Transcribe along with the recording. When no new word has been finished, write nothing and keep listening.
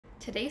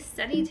Today's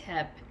study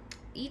tip.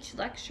 Each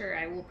lecture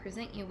I will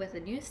present you with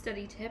a new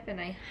study tip, and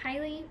I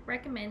highly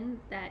recommend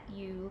that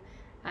you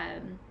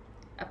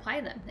apply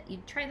them, that you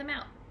try them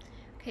out.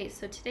 Okay,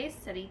 so today's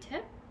study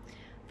tip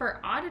for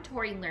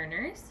auditory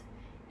learners,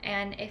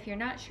 and if you're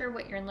not sure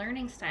what your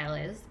learning style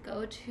is,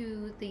 go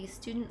to the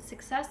Student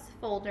Success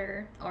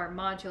folder, or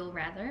module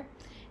rather,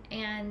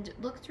 and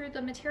look through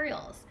the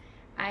materials.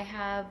 I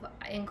have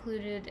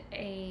included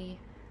a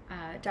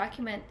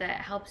document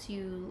that helps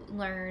you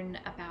learn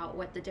about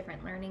what the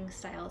different learning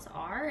styles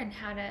are and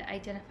how to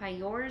identify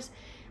yours.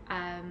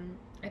 I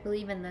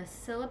believe in the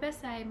syllabus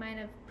I might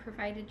have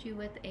provided you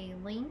with a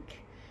link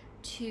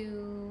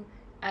to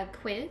a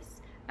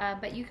quiz,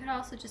 but you could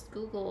also just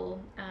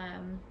Google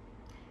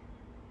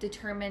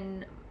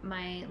determine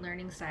my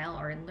learning style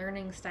or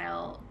learning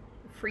style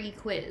free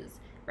quiz,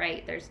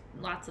 right? There's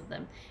lots of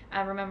them.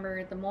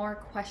 Remember, the more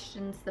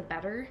questions the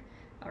better,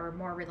 or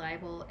more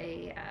reliable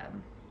a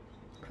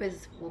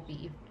quiz will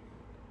be.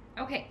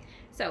 Okay,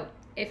 so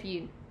if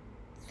you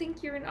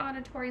think you're an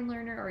auditory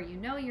learner, or you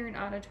know you're an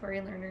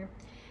auditory learner,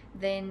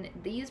 then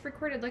these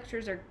recorded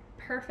lectures are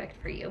perfect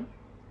for you.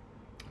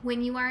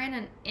 When you are in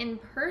an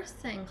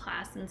in-person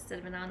class instead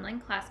of an online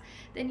class,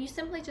 then you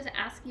simply just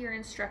ask your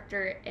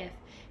instructor if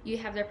you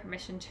have their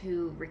permission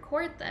to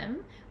record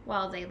them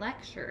while they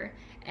lecture,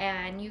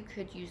 and you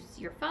could use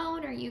your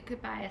phone, or you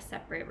could buy a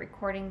separate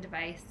recording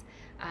device,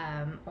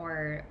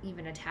 or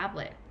even a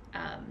tablet,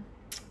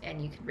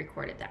 and you could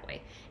record it that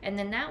way. And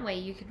then that way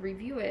you could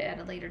review it at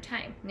a later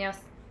time. Now,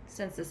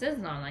 since this is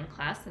an online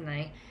class and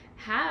I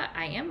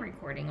am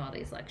recording all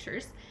these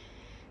lectures,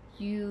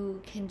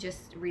 you can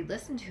just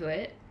re-listen to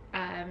it.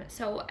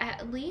 So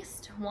at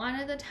least one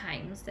of the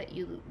times that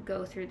you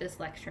go through this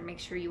lecture, make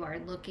sure you are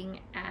looking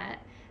at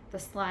the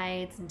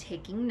slides and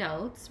taking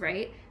notes,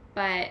 right?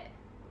 But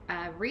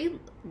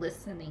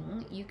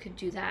re-listening, you could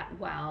do that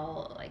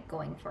while like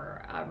going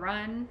for a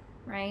run,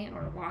 right?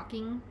 Or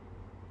walking.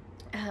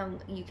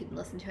 You could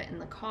listen to it in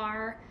the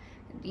car.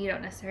 You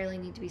don't necessarily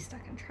need to be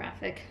stuck in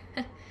traffic.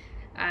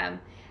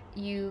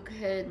 You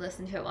could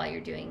listen to it while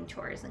you're doing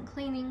chores and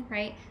cleaning,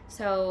 right?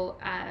 So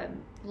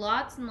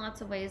lots and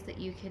lots of ways that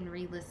you can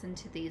re-listen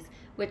to these,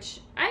 which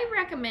I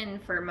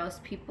recommend for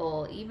most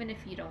people, even if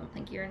you don't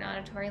think you're an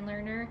auditory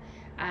learner.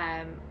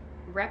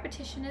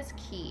 Repetition is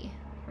key,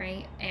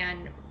 right?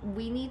 And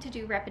we need to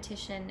do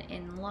repetition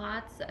in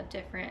lots of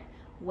different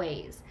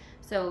ways.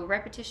 So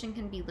repetition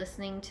can be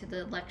listening to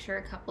the lecture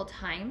a couple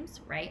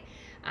times, right?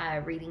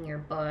 Reading your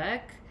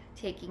book,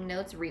 taking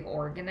notes,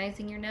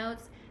 reorganizing your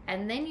notes.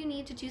 And then you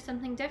need to do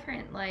something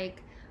different,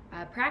 like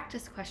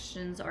practice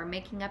questions, or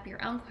making up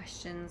your own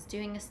questions,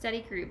 doing a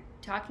study group,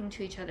 talking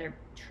to each other,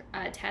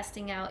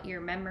 testing out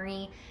your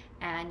memory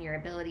and your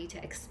ability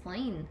to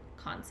explain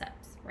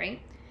concepts,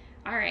 right?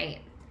 All right,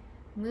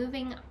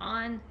 moving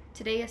on.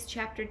 Today is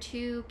chapter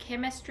 2,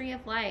 Chemistry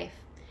of Life.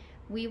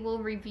 We will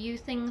review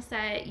things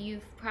that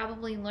you've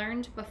probably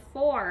learned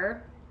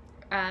before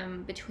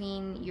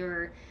between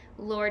your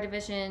lower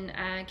division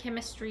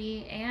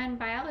chemistry and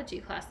biology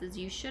classes.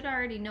 You should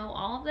already know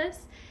all of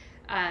this.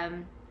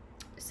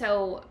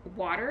 So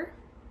water,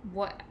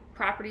 what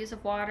properties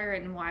of water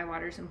and why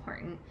water is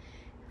important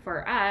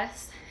for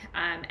us.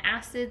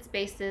 Acids,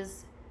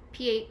 bases,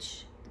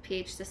 pH, the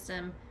pH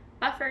system,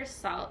 buffers,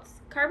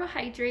 salts,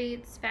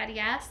 carbohydrates, fatty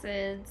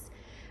acids.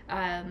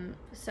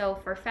 So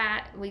for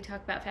fat, we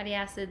talk about fatty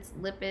acids,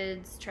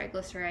 lipids,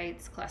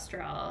 triglycerides,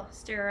 cholesterol,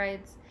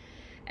 steroids,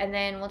 and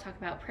then we'll talk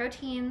about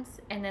proteins,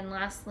 and then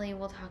lastly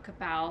we'll talk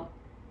about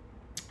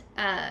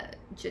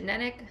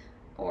genetic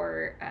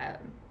or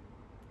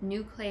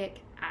nucleic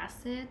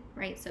acid,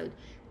 right? So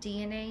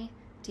DNA,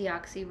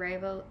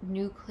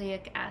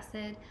 deoxyribonucleic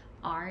acid,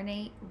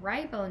 RNA,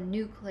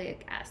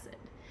 ribonucleic acid,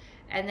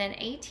 and then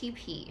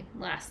ATP,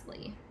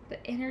 lastly,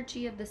 the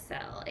energy of the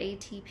cell,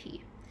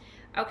 ATP.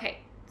 Okay,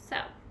 so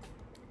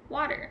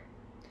water.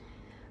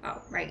 Oh,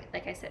 right,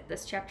 like I said,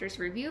 this chapter's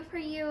review for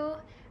you,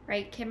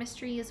 right?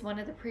 Chemistry is one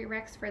of the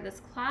prereqs for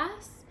this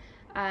class.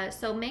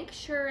 So make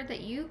sure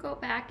that you go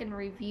back and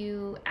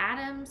review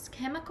atoms,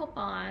 chemical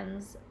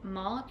bonds,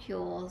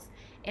 molecules,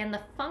 and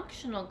the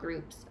functional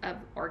groups of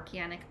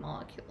organic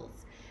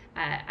molecules.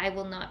 I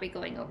will not be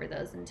going over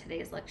those in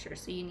today's lecture,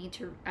 so you need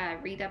to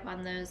read up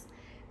on those,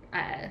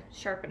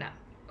 sharpen up,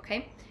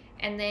 okay?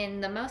 And then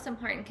the most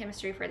important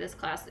chemistry for this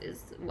class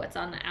is what's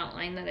on the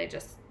outline that I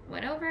just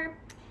went over,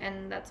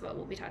 and that's what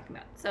we'll be talking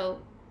about. So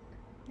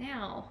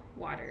now,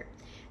 water.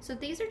 So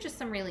these are just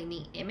some really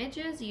neat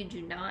images. You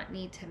do not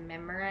need to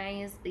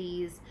memorize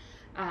these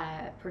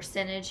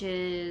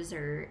percentages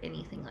or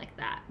anything like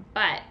that,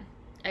 but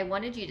I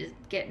wanted you to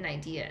get an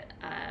idea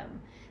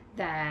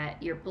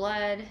that your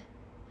blood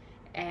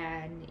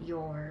and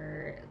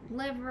your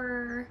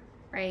liver,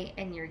 right,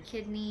 and your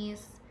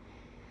kidneys,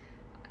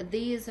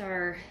 these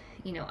are,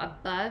 you know,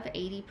 above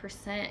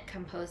 80%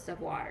 composed of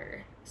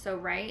water. So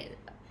right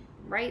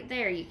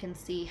there you can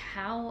see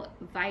how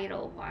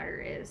vital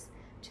water is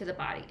to the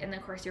body. And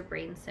of course your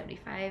brain's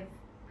 75%,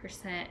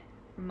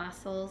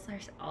 muscles are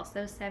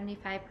also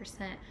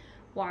 75%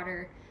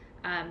 water.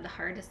 The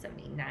heart is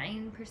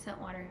 79%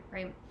 water,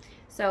 right?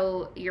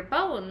 So your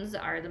bones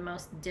are the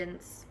most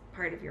dense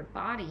part of your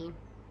body,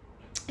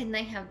 and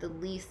they have the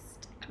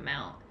least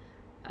amount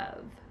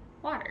of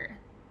water,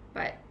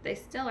 but they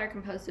still are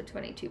composed of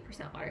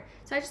 22% water.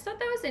 So I just thought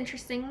that was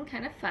interesting,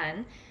 kind of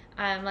fun.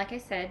 Like I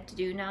said,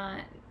 you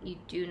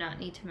do not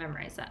need to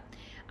memorize that.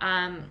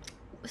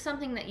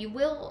 Something that you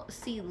will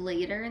see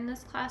later in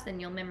this class, and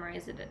you'll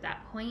memorize it at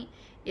that point,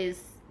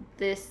 is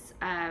this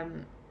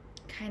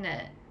kind of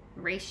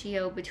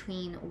ratio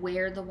between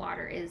where the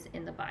water is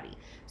in the body.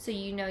 So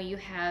you know you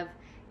have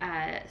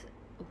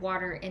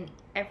water in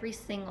every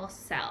single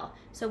cell.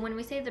 So when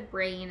we say the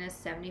brain is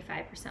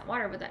 75%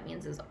 water, what that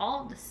means is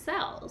all the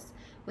cells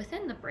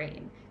within the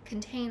brain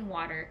contain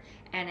water,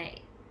 and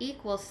it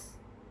equals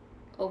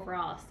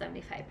overall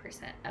 75%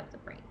 of the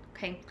brain.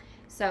 Okay,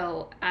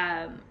 so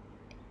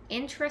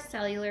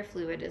intracellular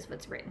fluid is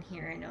what's written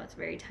here. I know it's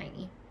very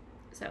tiny.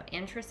 So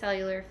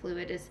intracellular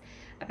fluid is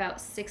about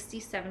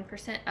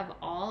 67% of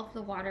all of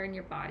the water in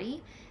your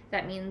body.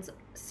 That means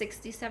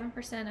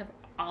 67% of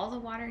all the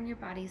water in your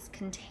body is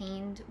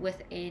contained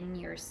within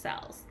your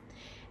cells.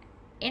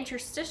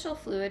 Interstitial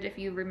fluid, if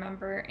you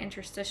remember,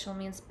 interstitial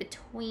means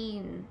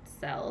between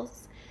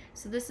cells.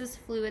 So this is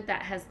fluid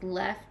that has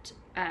left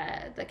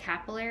the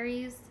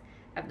capillaries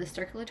of the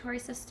circulatory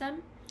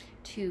system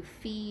to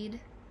feed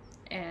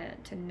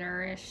and to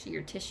nourish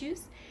your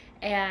tissues,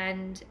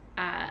 and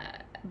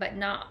but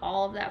not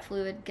all of that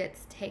fluid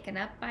gets taken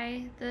up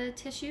by the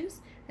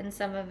tissues, and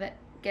some of it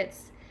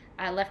gets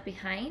left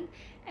behind,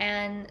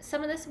 and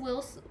some of this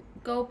will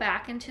go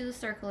back into the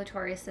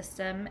circulatory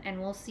system, and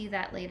we'll see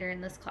that later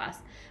in this class.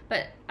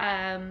 But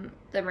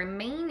the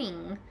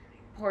remaining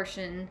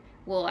portion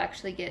will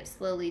actually get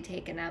slowly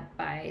taken up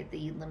by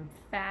the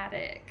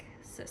lymphatic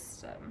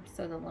system.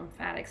 So the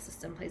lymphatic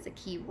system plays a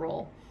key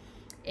role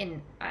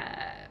in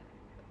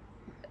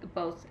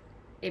both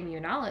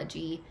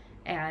immunology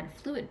and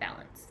fluid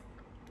balance.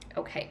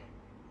 Okay,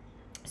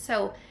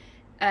 so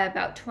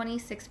about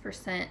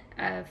 26%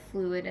 of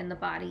fluid in the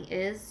body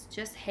is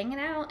just hanging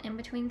out in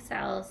between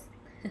cells.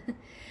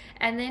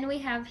 And then we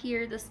have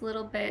here this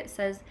little bit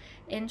says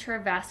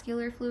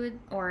intravascular fluid,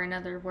 or in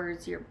other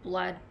words, your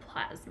blood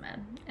plasma.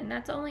 And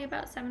that's only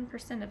about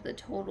 7% of the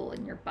total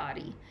in your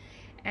body.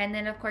 And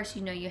then of course,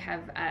 you know, you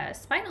have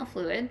spinal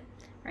fluid,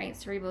 right?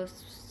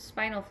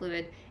 Cerebrospinal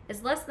fluid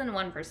is less than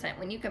 1%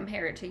 when you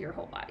compare it to your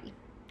whole body.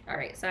 All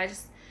right, so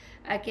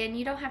again,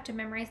 you don't have to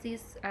memorize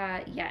these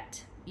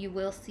yet. You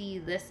will see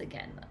this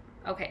again.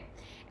 Okay,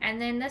 and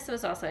then this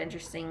was also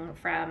interesting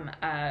from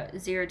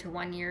 0 to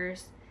 1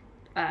 years,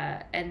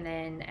 and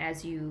then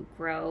as you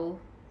grow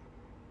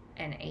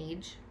and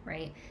age,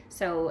 right?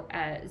 So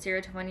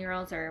 0 to 1 year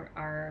olds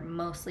are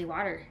mostly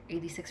water,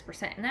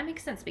 86%, and that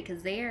makes sense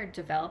because they are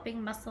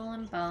developing muscle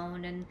and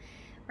bone, and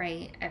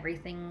right,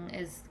 everything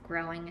is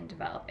growing and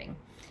developing.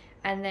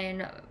 And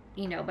then,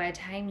 you know, by the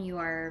time you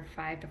are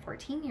 5 to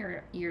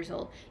 14 years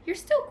old, you're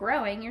still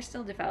growing, you're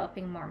still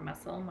developing more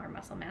muscle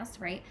mass,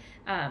 right?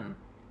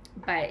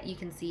 But you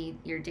can see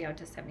you're down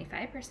to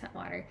 75%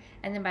 water.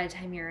 And then by the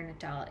time you're an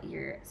adult,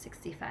 you're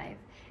 65.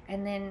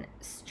 And then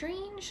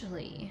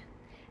strangely,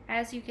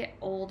 as you get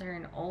older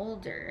and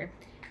older,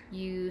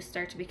 you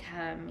start to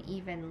become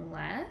even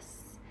less.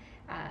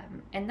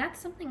 And that's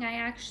something I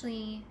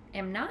actually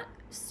am not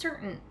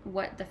certain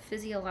what the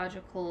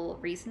physiological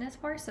reason is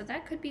for. So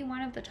that could be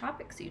one of the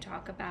topics you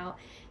talk about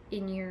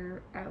in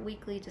your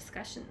weekly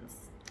discussions.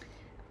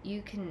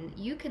 You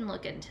can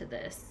look into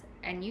this,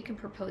 and you can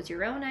propose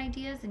your own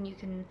ideas, and you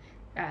can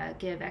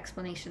give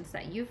explanations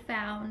that you've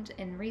found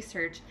in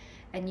research,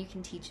 and you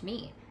can teach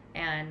me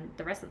and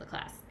the rest of the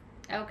class.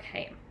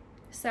 Okay,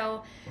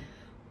 so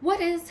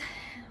what is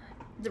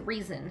the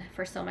reason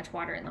for so much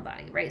water in the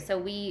body, right?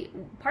 So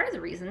part of the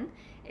reason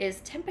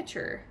is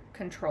temperature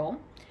control.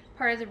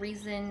 Part of the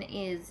reason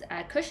is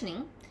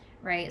cushioning,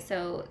 right?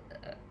 So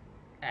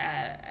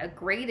a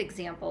great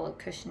example of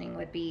cushioning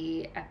would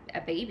be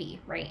a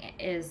baby, right,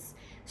 is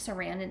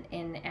surrounded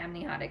in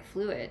amniotic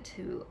fluid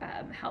to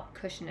help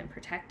cushion and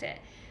protect it.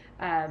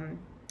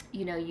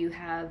 You know, you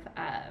have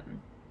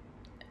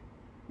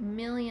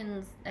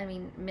millions,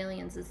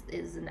 millions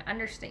is an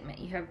understatement.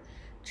 You have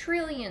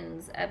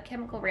trillions of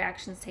chemical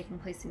reactions taking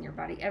place in your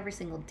body every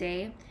single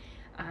day,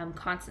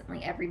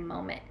 constantly, every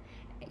moment.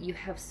 You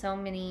have so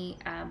many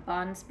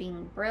bonds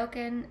being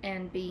broken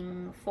and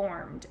being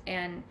formed,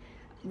 and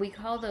we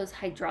call those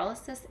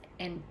hydrolysis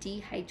and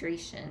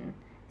dehydration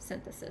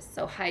synthesis.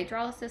 So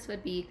hydrolysis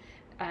would be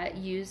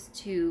used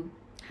to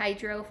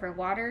hydro for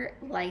water,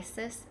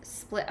 lysis,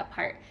 split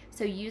apart.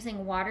 So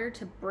using water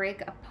to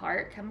break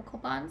apart chemical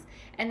bonds.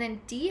 And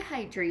then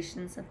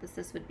dehydration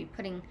synthesis would be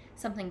putting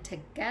something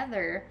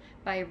together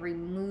by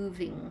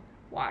removing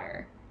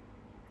water.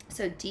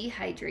 So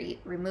dehydrate,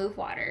 remove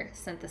water,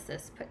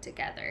 synthesis, put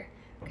together.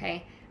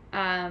 Okay.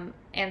 And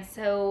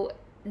so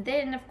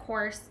then, of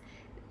course,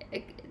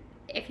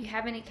 if you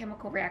have any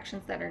chemical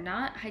reactions that are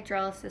not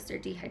hydrolysis or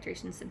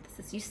dehydration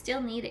synthesis, you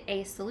still need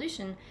a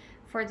solution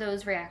for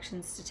those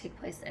reactions to take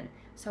place in.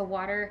 So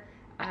water,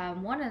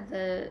 one of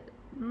the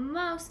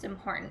most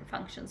important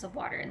functions of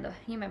water in the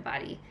human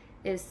body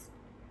is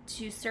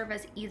to serve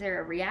as either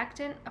a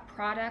reactant, a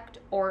product,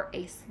 or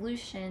a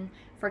solution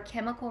for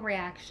chemical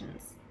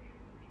reactions.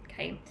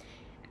 Okay.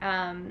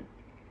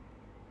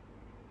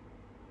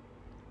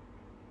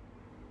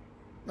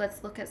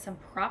 Let's look at some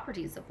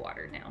properties of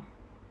water now.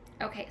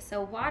 Okay,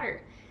 so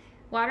water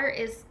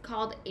is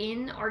called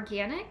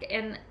inorganic,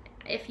 and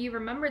if you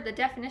remember, the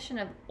definition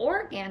of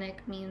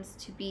organic means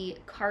to be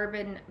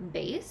carbon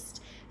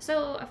based.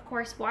 So of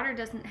course water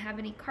doesn't have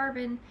any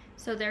carbon,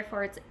 so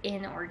therefore it's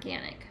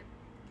inorganic.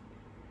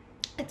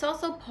 It's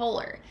also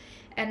polar,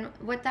 and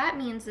what that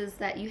means is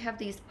that you have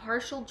these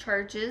partial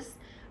charges.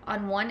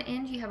 On one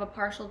end you have a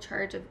partial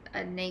charge of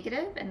a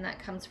negative, and that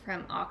comes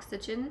from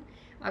oxygen.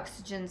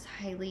 Oxygen's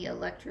highly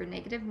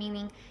electronegative,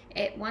 meaning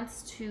it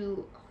wants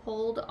to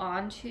hold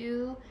on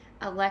to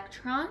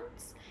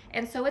electrons,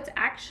 and so it's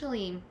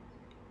actually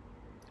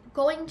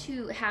going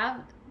to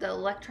have the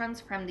electrons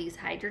from these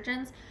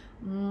hydrogens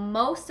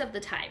most of the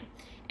time,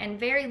 and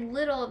very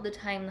little of the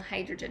time the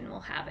hydrogen will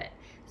have it.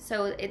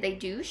 So they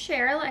do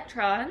share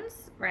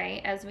electrons,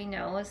 right, as we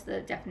know is the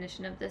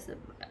definition of this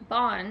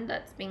bond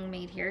that's being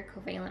made here,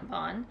 covalent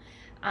bond,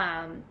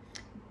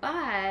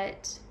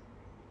 but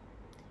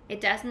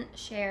it doesn't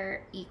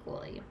share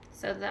equally.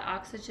 So the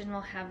oxygen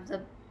will have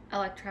the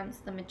electrons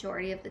the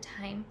majority of the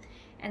time,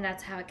 and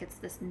that's how it gets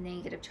this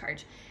negative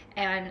charge.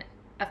 And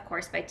of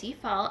course, by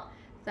default,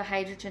 the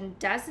hydrogen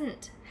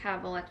doesn't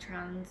have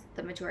electrons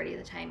the majority of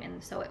the time,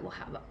 and so it will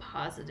have a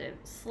positive,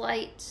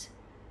 slight,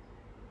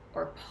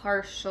 or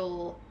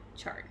partial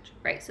charge,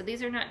 right? So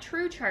these are not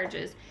true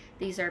charges,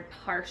 these are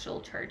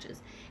partial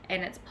charges.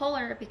 And it's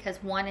polar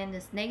because one end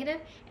is negative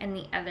and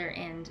the other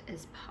end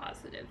is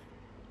positive,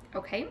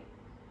 okay?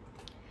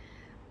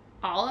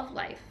 All of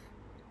life,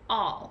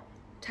 all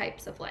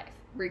types of life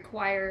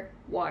require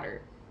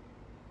water,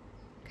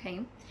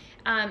 okay?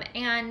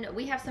 And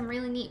we have some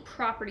really neat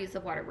properties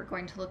of water we're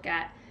going to look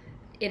at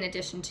in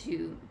addition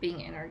to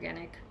being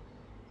inorganic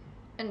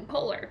and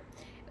polar.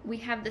 We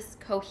have this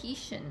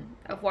cohesion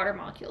of water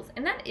molecules,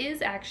 and that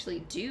is actually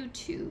due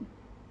to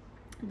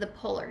the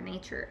polar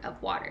nature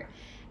of water.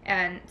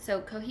 And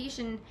so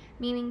cohesion,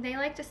 meaning they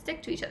like to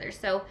stick to each other.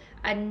 So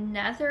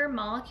another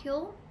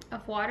molecule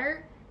of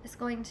water is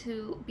going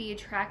to be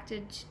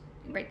attracted,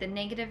 right, the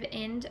negative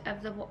end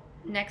of the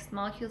next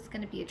molecule is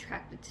going to be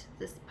attracted to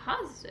this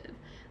positive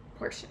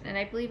portion. And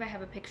I believe I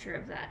have a picture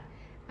of that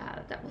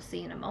that we'll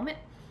see in a moment.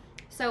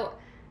 So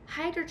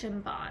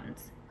hydrogen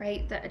bonds,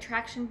 right, the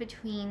attraction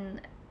between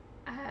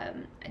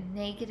a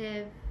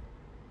negative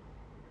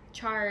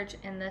charge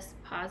and this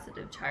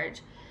positive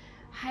charge,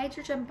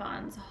 hydrogen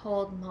bonds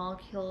hold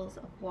molecules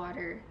of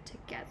water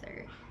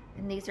together,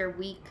 and these are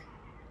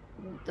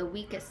the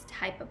weakest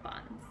type of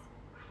bonds.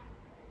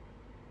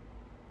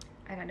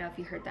 I don't know if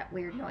you heard that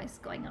weird noise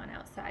going on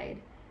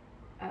outside.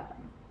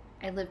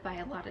 I live by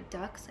a lot of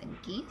ducks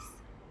and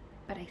geese,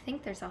 but I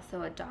think there's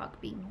also a dog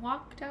being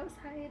walked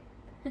outside.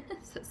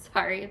 So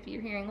sorry if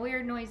you're hearing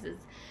weird noises.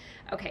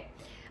 Okay,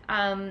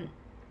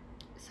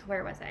 so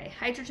where was I?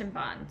 Hydrogen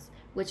bonds,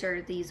 which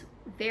are these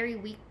very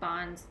weak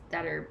bonds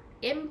that are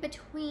in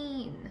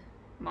between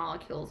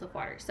molecules of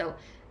water. So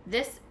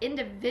this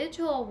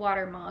individual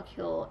water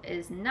molecule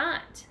is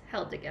not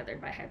held together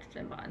by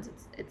hydrogen bonds,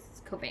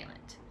 it's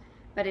covalent.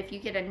 But if you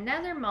get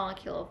another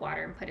molecule of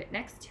water and put it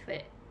next to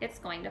it, it's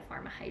going to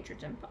form a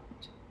hydrogen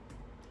bond.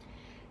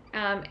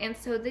 And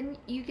so then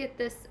you get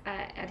this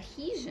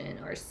adhesion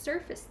or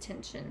surface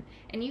tension,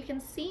 and you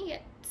can see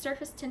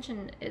surface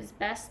tension is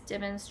best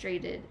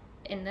demonstrated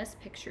in this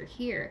picture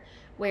here,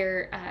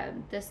 where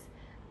this,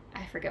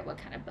 I forget what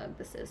kind of bug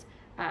this is,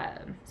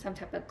 some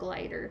type of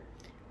glider,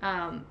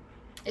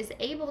 is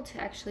able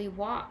to actually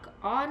walk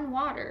on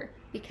water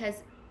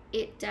because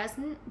it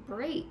doesn't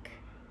break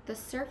the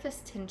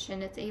surface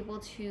tension. It's able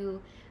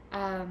to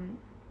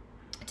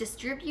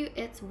distribute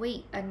its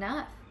weight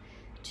enough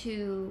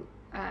to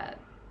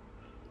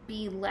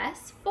be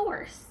less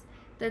force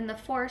than the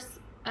force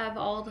of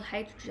all the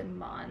hydrogen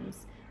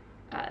bonds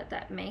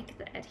that make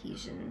the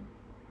adhesion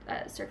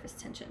surface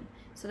tension.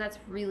 So that's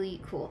really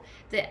cool.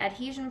 The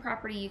adhesion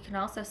property you can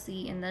also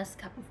see in this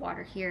cup of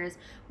water here is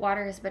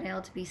water has been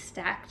able to be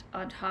stacked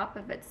on top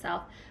of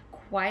itself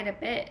quite a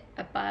bit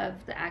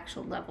above the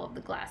actual level of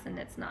the glass, and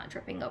it's not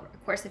dripping over.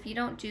 Of course, if you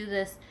don't do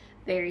this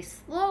very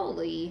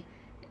slowly,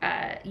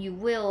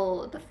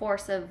 the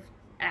force of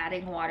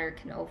adding water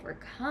can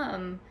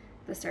overcome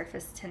the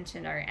surface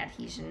tension or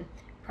adhesion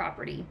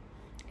property,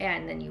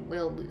 and then you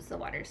will lose the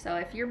water. So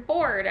if you're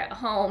bored at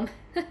home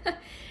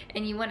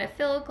and you want to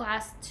fill a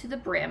glass to the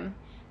brim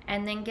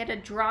and then get a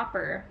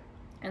dropper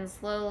and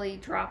slowly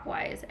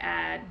drop-wise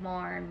add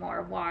more and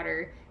more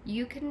water,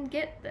 you can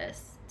get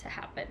this to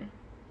happen.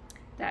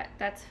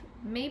 That's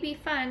maybe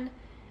fun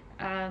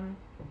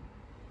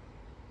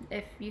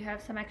if you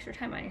have some extra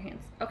time on your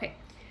hands. Okay,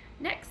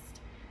 next,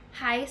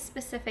 high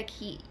specific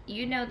heat.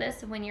 You know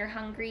this when you're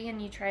hungry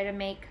and you try to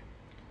make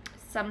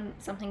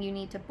something you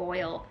need to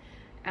boil.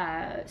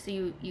 So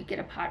you get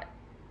a pot,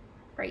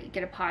 right? You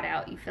get a pot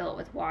out, you fill it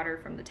with water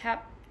from the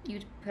tap, you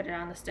put it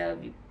on the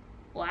stove, you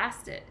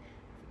blast it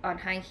on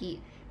high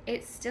heat,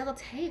 it still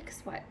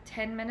takes, what,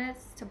 10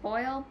 minutes to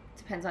boil?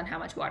 Depends on how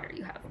much water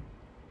you have.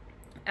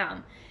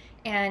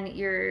 And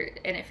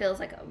it feels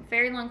like a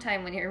very long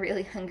time when you're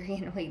really hungry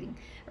and waiting,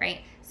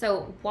 right?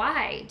 So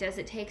why does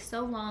it take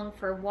so long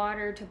for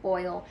water to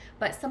boil,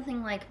 but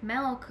something like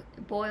milk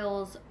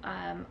boils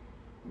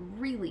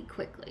really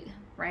quickly,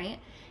 right?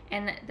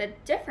 And the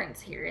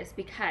difference here is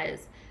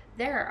because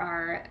there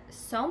are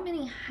so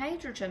many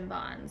hydrogen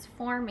bonds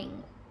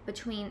forming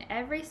between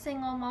every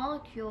single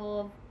molecule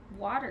of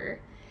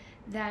water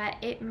that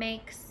it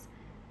makes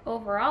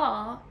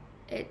overall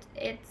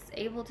it's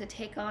able to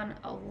take on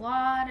a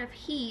lot of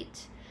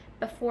heat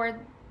before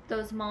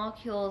those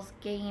molecules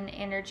gain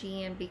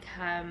energy and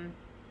become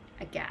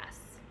a gas,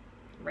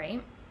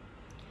 right?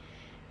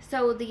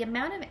 So the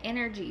amount of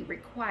energy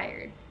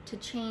required to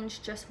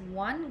change just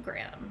 1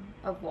 gram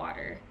of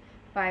water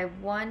by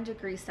 1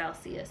 degree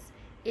Celsius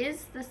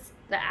is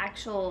the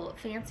actual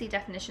fancy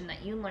definition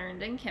that you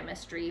learned in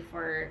chemistry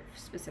for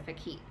specific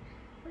heat,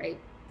 right?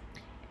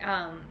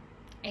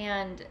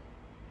 And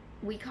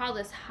we call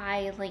this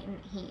high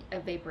latent heat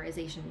of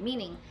vaporization,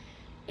 meaning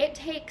it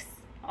takes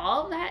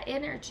all that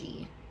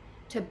energy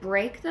to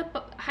break the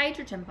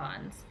hydrogen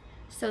bonds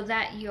so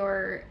that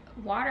your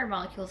water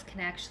molecules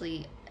can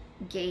actually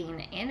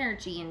gain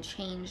energy and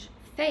change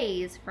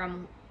phase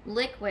from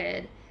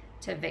liquid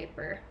to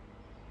vapor.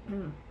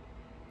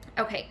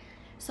 Okay,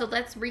 so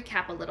let's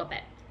recap a little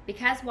bit.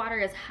 Because water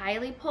is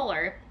highly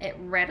polar, it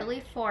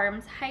readily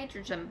forms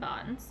hydrogen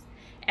bonds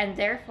and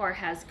therefore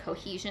has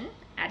cohesion,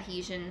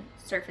 adhesion,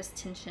 surface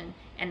tension,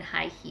 and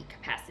high heat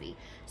capacity.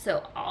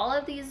 So all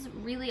of these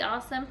really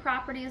awesome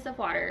properties of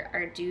water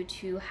are due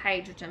to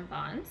hydrogen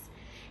bonds,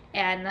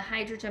 and the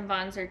hydrogen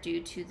bonds are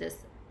due to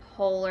this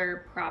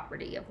polar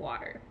property of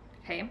water,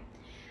 okay?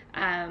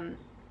 And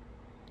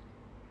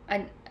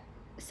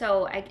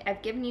so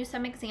I've given you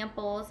some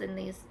examples in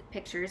these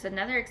pictures.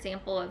 Another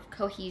example of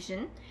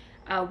cohesion,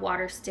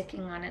 water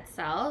sticking on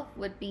itself,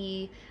 would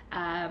be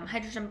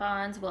hydrogen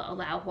bonds will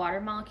allow water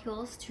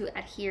molecules to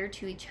adhere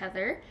to each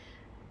other.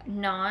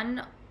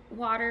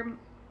 Non-water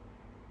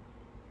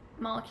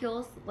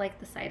molecules, like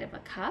the side of a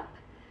cup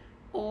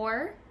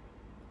or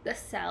the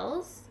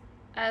cells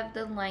of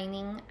the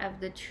lining of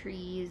the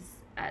tree's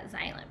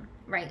xylem,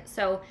 right?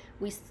 So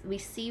we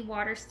see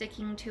water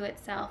sticking to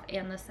itself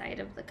and the side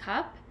of the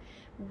cup.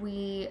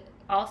 We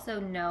also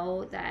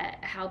know that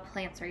how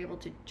plants are able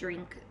to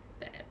drink,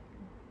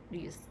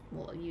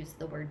 we'll use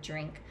the word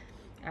drink.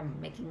 I'm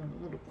making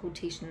little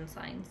quotation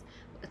signs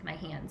with my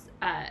hands.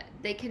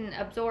 They can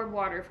absorb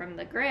water from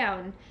the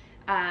ground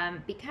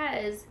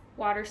because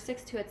water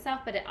sticks to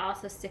itself, but it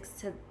also sticks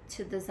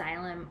to the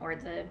xylem, or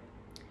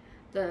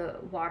the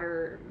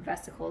water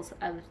vesicles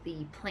of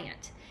the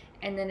plant.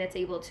 And then it's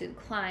able to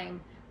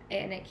climb,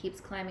 and it keeps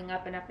climbing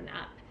up and up and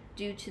up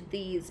due to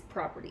these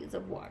properties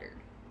of water,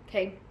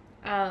 okay?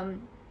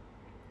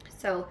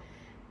 So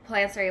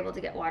plants are able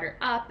to get water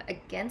up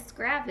against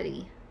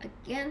gravity,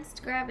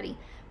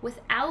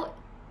 without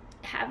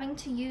having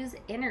to use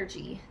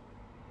energy.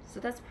 So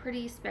that's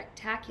pretty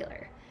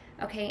spectacular.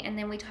 Okay, and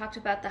then we talked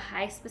about the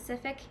high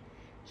specific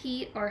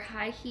heat or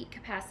high heat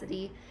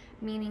capacity,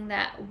 meaning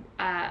that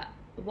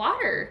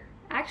water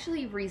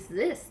actually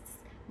resists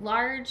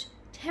large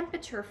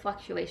temperature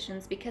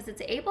fluctuations because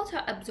it's able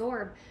to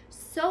absorb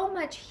so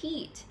much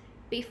heat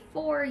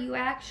before you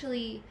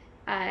actually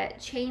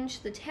change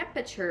the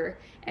temperature.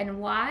 And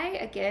why?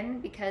 Again,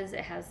 because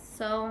it has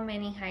so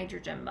many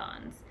hydrogen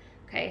bonds,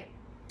 okay?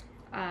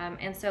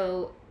 And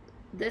so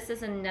this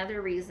is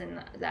another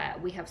reason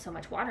that we have so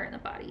much water in the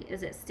body,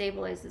 is it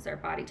stabilizes our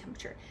body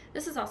temperature.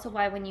 This is also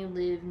why when you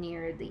live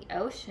near the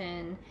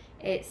ocean,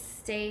 it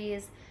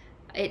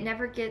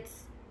never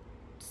gets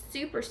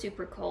super,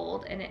 super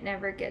cold, and it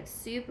never gets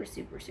super,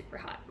 super, super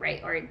hot,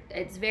 right? Or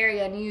it's very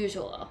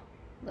unusual,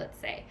 let's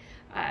say.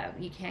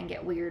 You can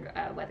get weird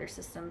weather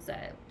systems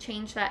that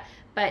change that,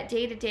 but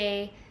day to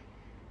day,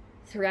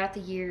 throughout the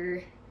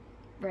year,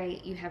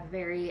 right, you have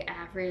very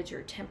average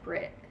or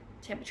temperate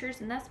temperatures,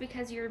 and that's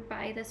because you're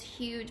by this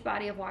huge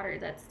body of water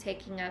that's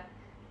taking up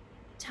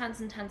tons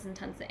and tons and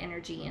tons of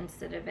energy,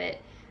 instead of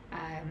it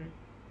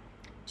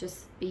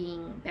just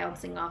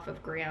bouncing off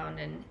of ground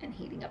and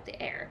heating up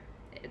the air.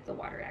 The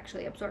water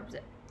actually absorbs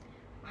it.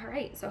 All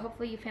right, so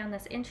hopefully you found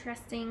this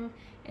interesting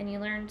and you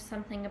learned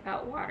something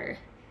about water.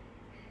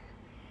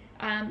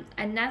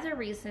 Another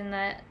reason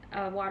that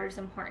water is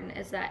important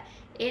is that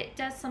it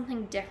does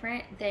something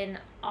different than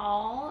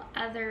all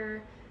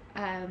other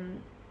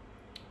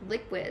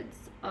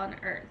liquids on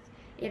Earth.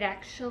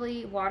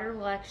 Water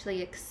will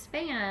actually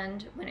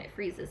expand when it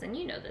freezes, and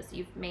you know this.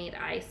 You've made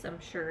ice, I'm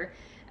sure,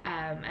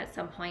 at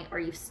some point, or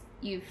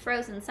you've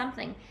frozen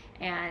something,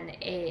 and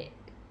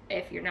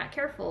if you're not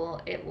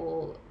careful, it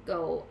will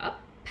go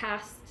up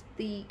past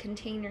the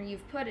container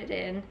you've put it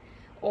in.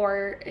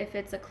 Or if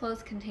it's a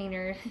closed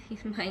container, you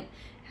might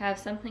have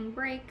something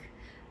break,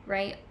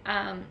 right?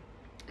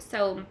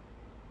 So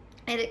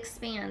it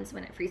expands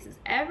when it freezes.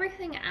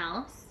 Everything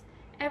else,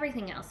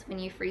 when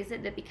you freeze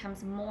it, it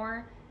becomes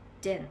more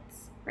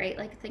dense, right?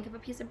 Like think of a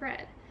piece of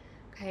bread,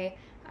 okay?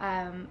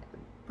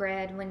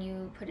 Bread, when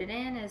you put it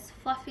in, is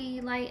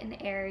fluffy, light, and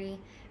airy.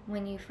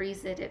 When you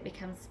freeze it, it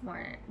becomes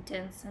more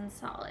dense and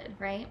solid,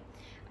 right?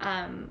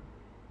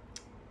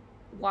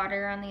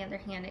 Water, on the other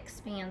hand,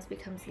 expands,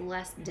 becomes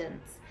less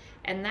dense.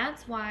 And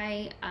that's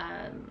why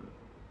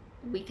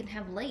we can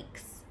have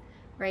lakes,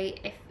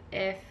 right?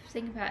 If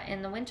think about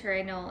in the winter,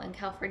 I know in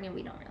California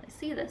we don't really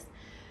see this,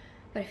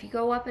 but if you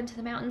go up into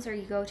the mountains or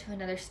you go to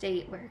another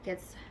state where it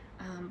gets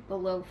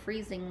below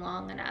freezing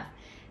long enough,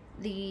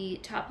 the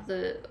top of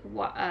the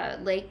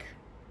lake,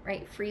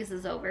 right,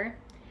 freezes over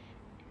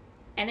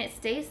and it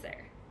stays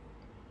there.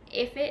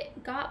 If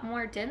it got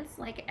more dense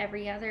like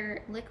every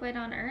other liquid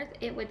on Earth,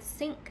 it would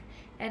sink.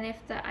 And if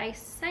the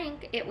ice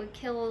sank, it would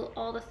kill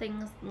all the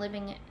things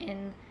living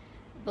in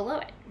below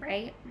it,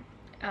 right?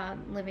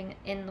 Living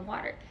in the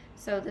water.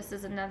 So this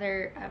is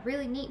another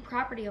really neat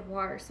property of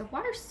water. So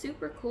water's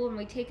super cool and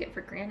we take it for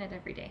granted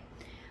every day.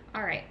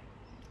 All right.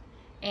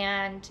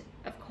 And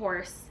of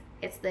course,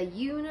 it's the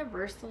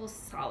universal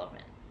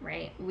solvent,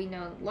 right? We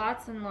know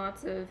lots and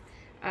lots of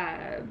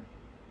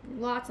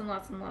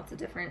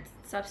different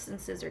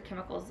substances or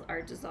chemicals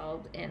are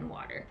dissolved in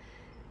water.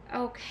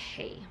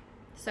 Okay,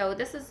 so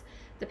this is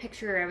the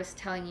picture I was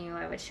telling you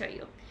I would show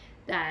you.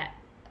 That,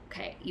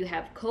 okay, you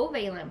have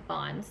covalent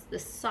bonds, the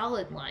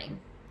solid line,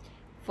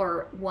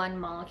 for one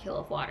molecule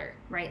of water,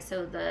 right?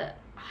 So the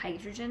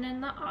hydrogen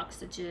and the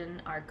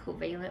oxygen are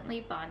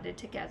covalently bonded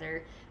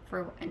together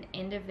for an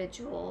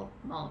individual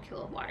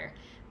molecule of water.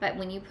 But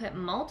when you put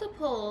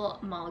multiple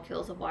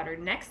molecules of water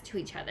next to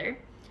each other,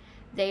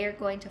 they are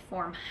going to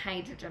form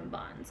hydrogen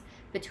bonds.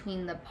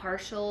 Between the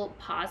partial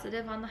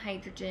positive on the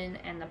hydrogen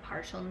and the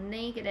partial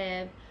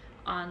negative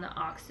on the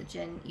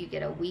oxygen, you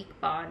get a weak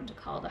bond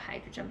called a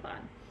hydrogen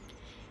bond.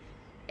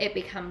 It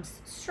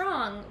becomes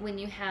strong when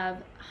you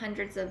have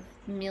hundreds of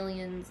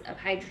millions of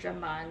hydrogen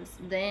bonds.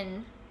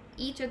 Then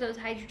each of those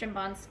hydrogen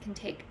bonds can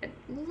take a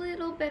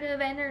little bit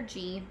of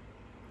energy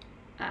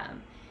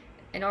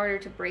in order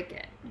to break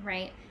it,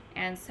 right?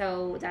 And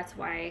so that's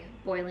why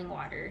boiling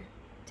water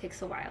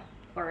takes a while,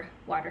 or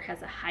water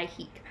has a high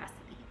heat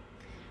capacity.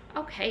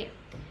 Okay,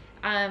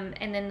 and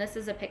then this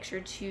is a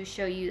picture to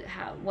show you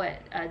what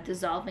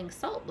dissolving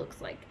salt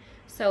looks like.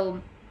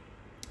 So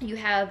you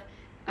have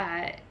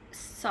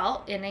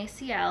salt,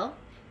 NaCl,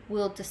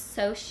 will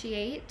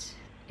dissociate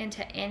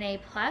into Na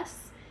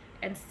plus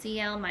and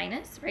Cl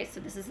minus, right? So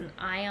this is an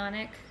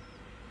ionic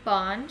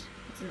bond.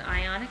 It's an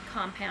ionic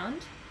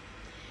compound,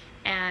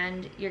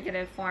 and you're going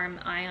to form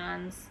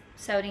ions,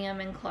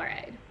 sodium and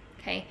chloride,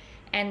 okay?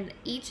 And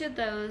each of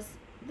those,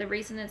 the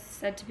reason it's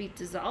said to be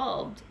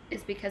dissolved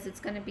is because it's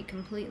going to be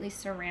completely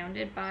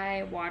surrounded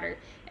by water.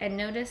 And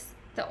notice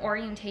the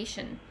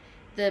orientation.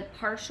 The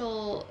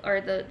partial,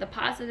 or the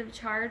positive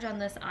charge on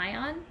this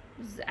ion,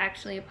 this is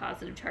actually a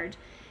positive charge,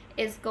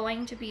 is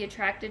going to be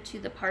attracted to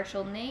the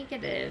partial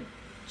negative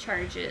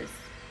charges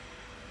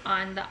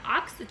on the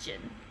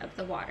oxygen of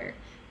the water.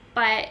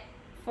 But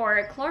for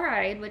a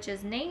chloride, which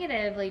is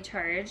negatively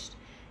charged,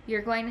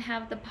 you're going to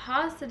have the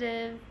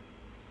positive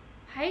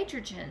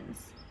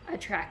hydrogens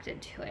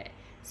attracted to it.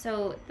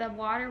 So the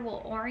water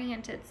will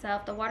orient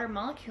itself, the water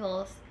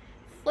molecules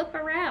flip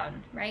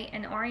around, right,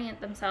 and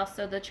orient themselves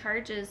so the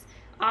charges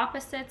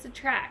opposites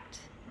attract,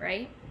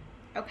 right?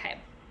 Okay.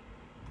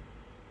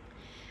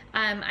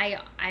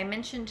 I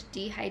mentioned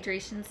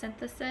dehydration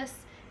synthesis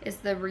is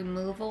the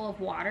removal of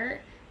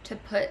water to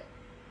put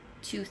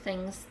two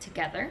things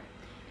together.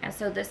 And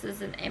so this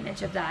is an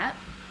image of that.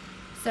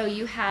 So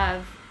you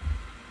have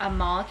a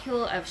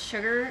molecule of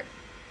sugar,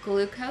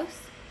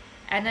 glucose,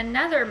 and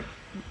another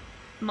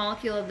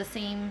molecule of the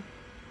same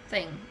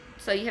thing.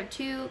 So you have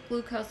two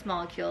glucose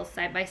molecules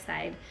side by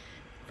side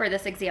for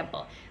this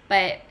example.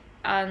 But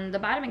on the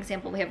bottom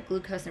example, we have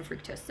glucose and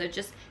fructose. So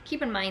just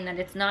keep in mind that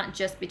it's not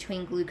just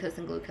between glucose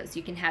and glucose.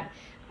 You can have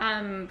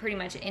pretty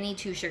much any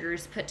two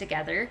sugars put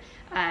together.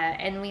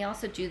 And we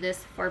also do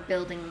this for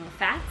building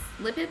fats,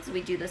 lipids.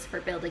 We do this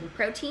for building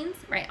proteins,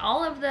 right?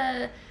 All of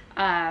the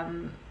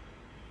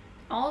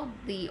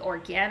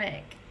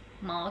organic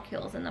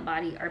molecules in the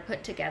body are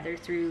put together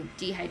through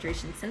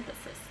dehydration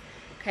synthesis,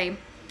 okay?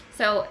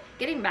 So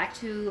getting back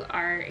to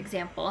our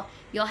example,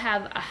 you'll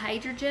have a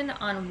hydrogen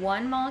on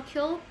one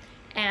molecule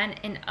and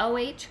an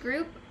OH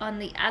group on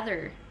the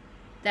other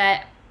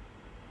that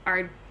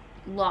are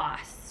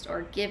lost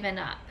or given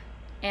up.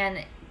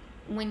 And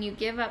when you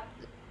give up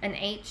an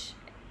H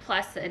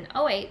plus an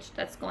OH,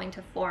 that's going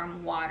to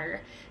form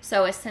water.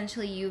 So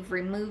essentially you've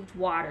removed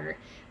water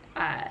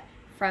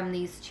from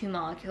these two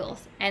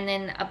molecules, and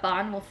then a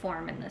bond will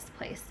form in this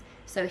place.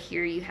 So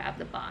here you have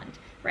the bond,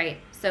 right?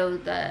 So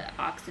the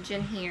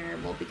oxygen here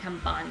will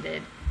become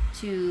bonded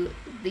to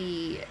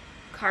the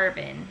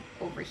carbon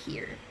over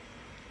here.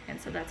 And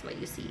so that's what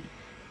you see.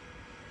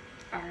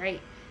 All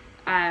right.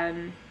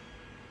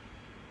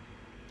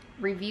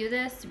 Review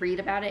this, read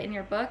about it in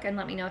your book, and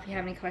let me know if you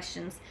have any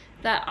questions.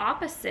 The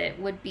opposite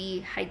would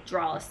be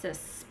hydrolysis,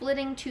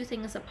 splitting two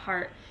things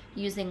apart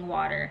using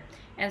water.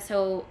 And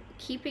so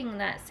keeping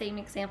that same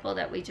example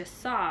that we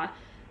just saw,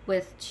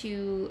 with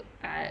two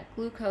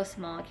glucose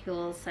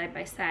molecules side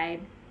by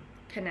side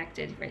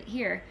connected right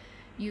here,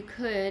 you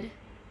could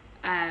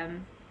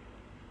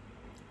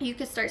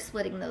start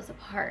splitting those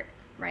apart,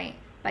 right,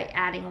 by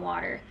adding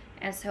water.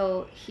 And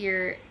so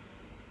here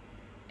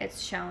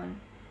it's shown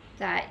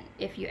that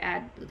if you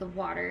add the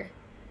water,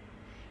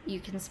 you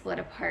can split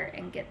apart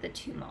and get the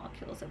two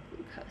molecules of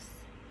glucose.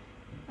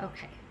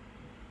 Okay.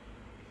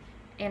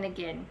 And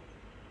again,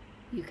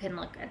 you can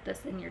look at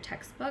this in your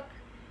textbook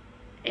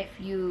if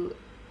you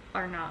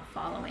are not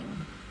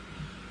following.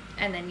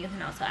 And then you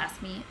can also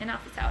ask me in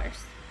office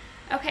hours.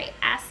 Okay,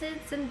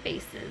 acids and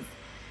bases.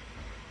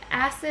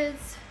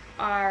 Acids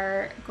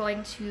are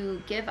going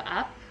to give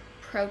up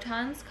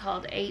protons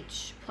called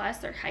H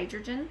plus or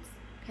hydrogens,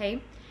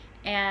 okay?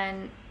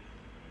 And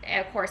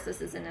of course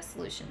this is in a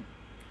solution.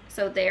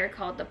 So they're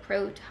called the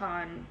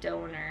proton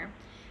donor.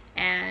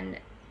 And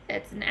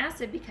it's an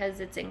acid because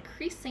it's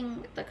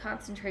increasing the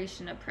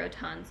concentration of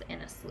protons in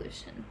a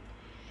solution.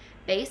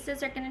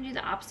 Bases are going to do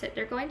the opposite.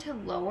 They're going to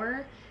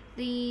lower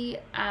the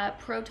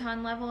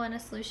proton level in a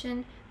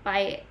solution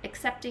by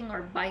accepting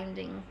or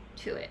binding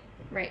to it,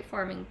 right,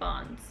 forming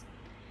bonds.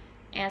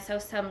 And so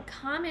some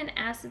common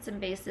acids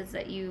and bases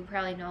that you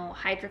probably know,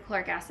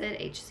 hydrochloric acid,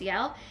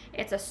 HCl,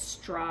 it's a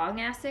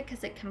strong acid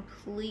because it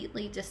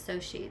completely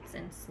dissociates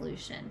in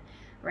solution,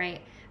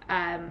 right?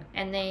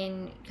 And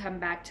then come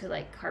back to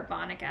like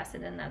carbonic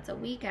acid, and that's a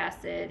weak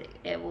acid.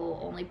 It will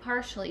only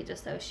partially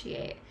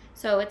dissociate.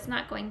 So it's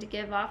not going to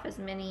give off as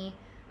many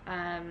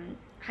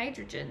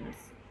hydrogens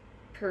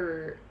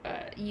per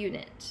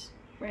unit,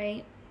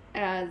 right,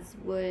 as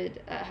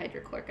would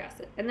hydrochloric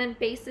acid. And then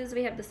bases,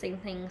 we have the same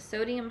thing.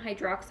 Sodium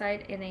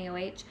hydroxide,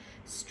 NaOH,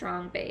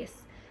 strong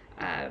base.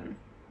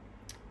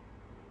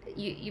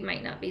 You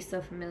might not be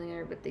so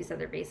familiar with these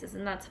other bases,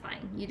 and that's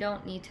fine. You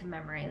don't need to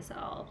memorize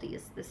all of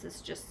these. This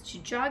is just to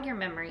jog your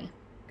memory,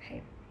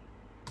 okay?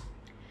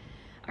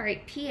 All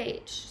right,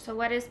 pH. So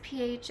what is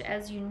pH?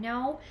 As you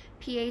know,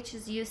 pH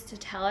is used to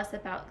tell us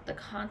about the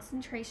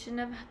concentration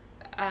of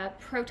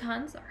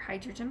protons, or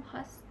hydrogen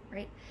plus,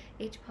 right,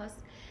 H plus,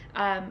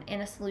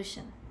 in a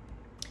solution.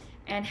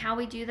 And how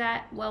we do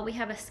that? Well, we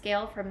have a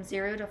scale from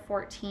 0 to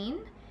 14,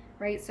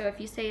 right? So if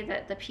you say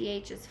that the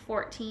pH is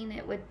 14,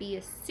 it would be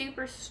a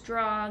super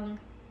strong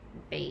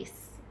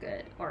base,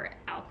 good, or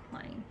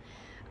alkaline.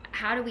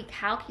 How do we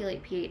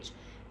calculate pH?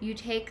 You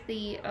take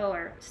the,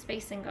 our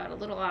spacing got a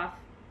little off,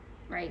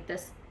 right?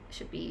 This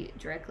should be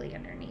directly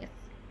underneath.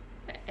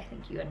 I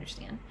think you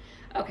understand.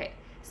 Okay,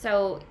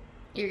 so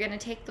you're going to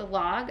take the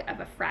log of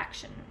a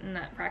fraction, and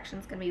that fraction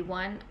is going to be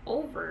 1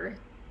 over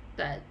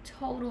the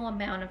total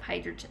amount of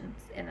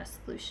hydrogens in a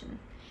solution.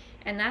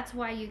 And that's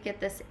why you get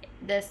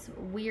this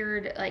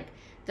weird, like,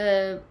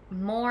 the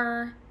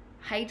more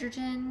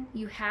hydrogen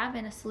you have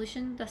in a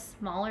solution, the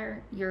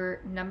smaller your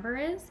number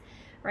is,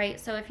 right?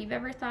 So if you've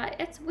ever thought,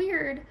 it's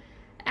weird,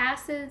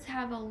 acids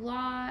have a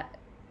lot,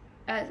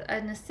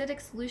 an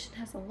acidic solution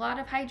has a lot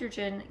of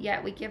hydrogen,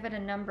 yet we give it a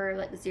number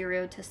like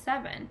 0 to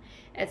 7.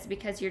 It's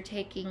because you're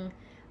taking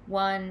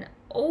 1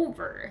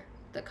 over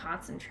the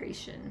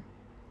concentration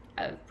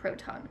of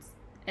protons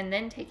and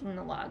then taking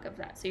the log of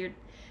that. So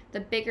the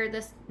bigger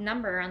this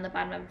number on the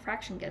bottom of a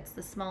fraction gets,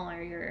 the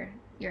smaller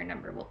your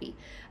number will be.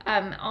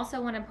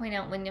 Also want to point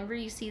out, whenever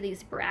you see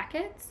these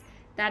brackets,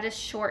 that is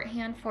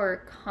shorthand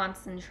for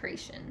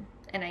concentration,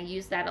 and I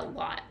use that a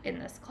lot in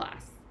this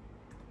class.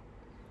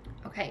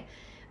 Okay,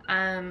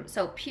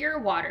 so pure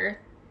water,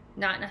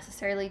 not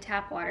necessarily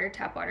tap water.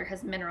 Tap water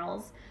has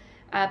minerals,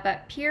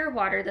 but pure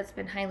water that's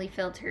been highly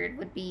filtered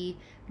would be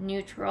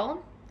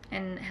neutral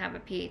and have a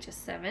pH of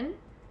 7.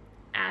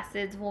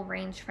 Acids will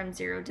range from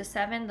 0 to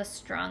 7, the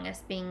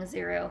strongest being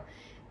 0,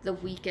 the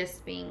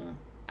weakest being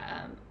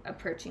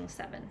approaching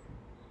 7.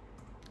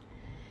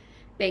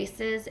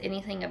 Bases,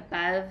 anything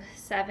above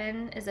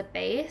 7 is a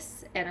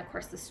base, and of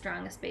course the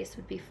strongest base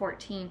would be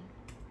 14.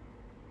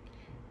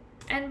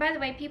 And by the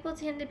way, people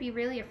tend to be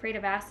really afraid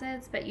of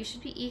acids, but you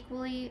should be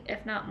equally,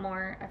 if not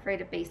more,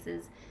 afraid of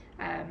bases.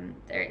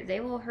 They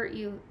will hurt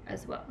you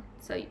as well.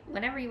 So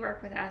whenever you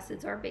work with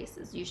acids or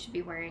bases, you should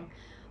be wearing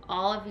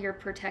all of your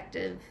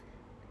protective,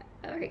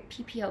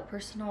 PPO,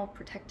 personal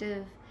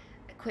protective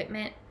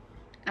equipment,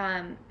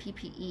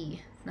 PPE,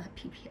 not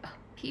PPO,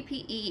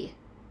 PPE,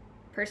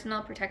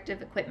 personal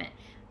protective equipment,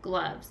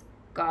 gloves,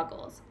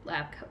 goggles,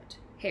 lab coat,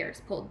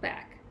 hairs pulled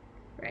back,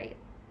 right?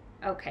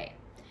 Okay,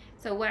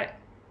 so what,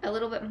 a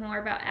little bit more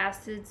about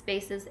acids,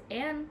 bases,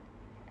 and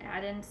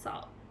add in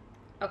salt.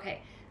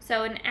 Okay,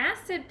 so an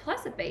acid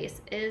plus a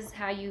base is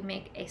how you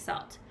make a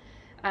salt.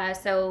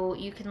 So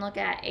you can look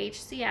at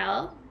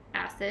HCl,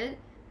 acid,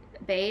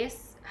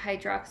 base,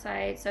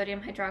 hydroxide,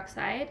 sodium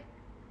hydroxide.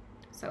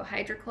 So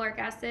hydrochloric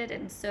acid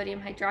and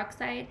sodium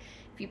hydroxide,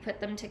 if you put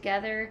them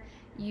together,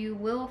 you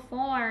will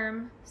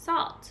form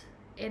salt,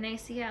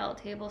 NaCl,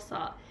 table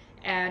salt,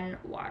 and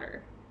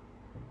water.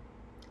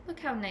 Look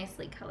how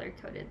nicely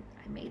color-coded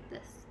I made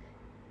this.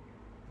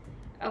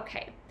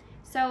 Okay,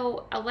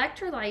 so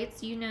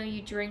electrolytes, you know,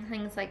 you drink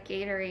things like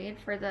Gatorade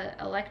for the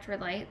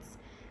electrolytes.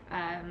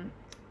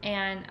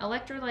 And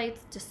electrolytes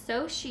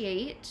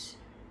dissociate,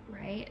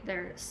 right?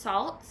 They're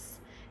salts,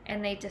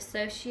 and they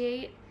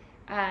dissociate,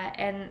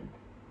 and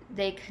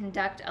they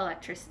conduct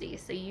electricity.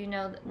 So you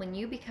know that when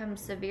you become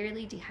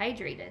severely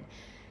dehydrated,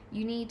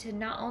 you need to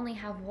not only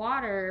have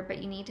water, but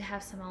you need to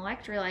have some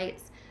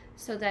electrolytes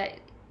so that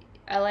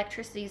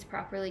electricity is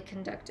properly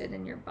conducted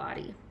in your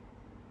body.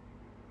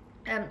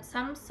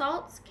 Some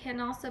salts can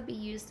also be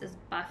used as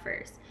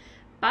buffers.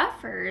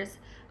 Buffers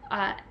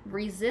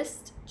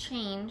resist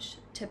change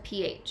to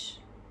pH.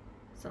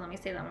 So let me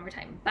say that one more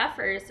time.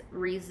 Buffers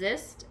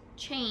resist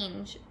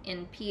change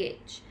in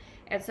pH.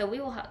 And so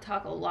we will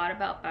talk a lot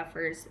about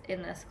buffers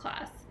in this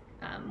class,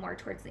 more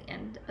towards the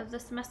end of the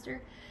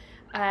semester.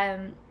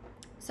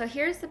 So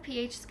here's the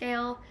pH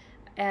scale,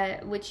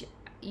 which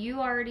you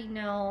already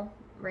know,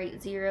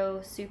 right?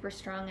 0, super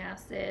strong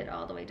acid,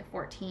 all the way to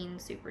 14,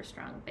 super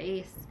strong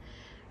base.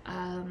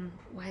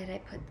 Why did I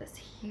put this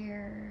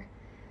here?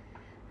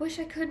 Wish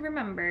I could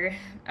remember.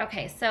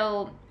 Okay,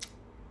 so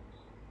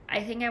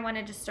I think I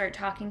wanted to start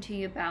talking to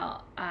you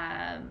about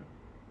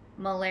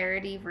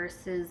molarity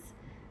versus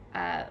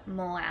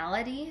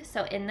molality.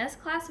 So in this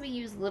class we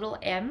use little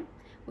m,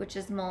 which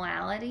is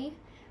molality,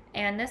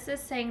 and this is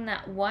saying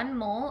that 1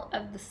 mole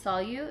of the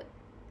solute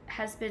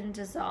has been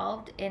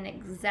dissolved in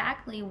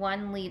exactly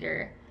 1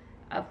 liter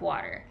of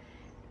water,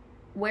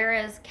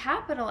 whereas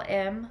capital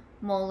M,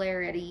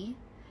 molarity,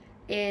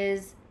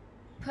 is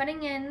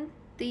putting in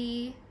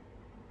the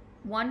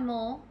 1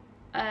 mole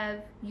of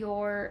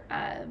your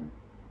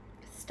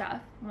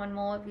stuff, 1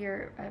 mole of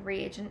your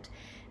reagent,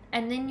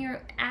 and then you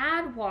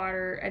add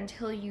water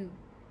until you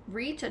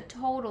reach a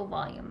total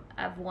volume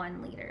of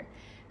 1 liter.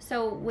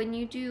 So when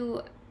you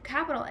do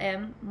capital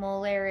M,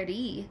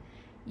 molarity,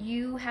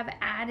 you have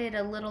added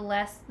a little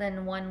less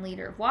than 1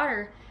 liter of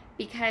water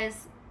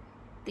because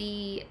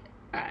the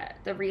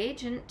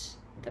reagent,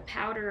 the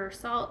powder or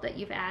salt that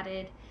you've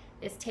added,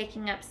 is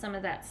taking up some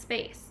of that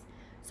space.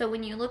 So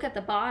when you look at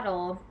the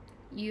bottle,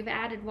 you've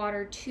added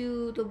water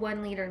to the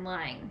 1 liter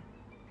line.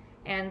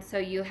 And so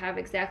you have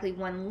exactly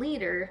 1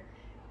 liter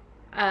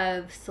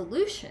of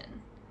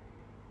solution,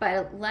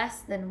 but less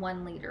than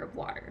 1 liter of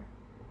water,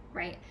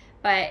 right?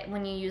 But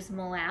when you use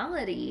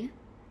molality,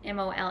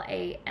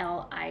 M-O-L-A-L-I-T-Y,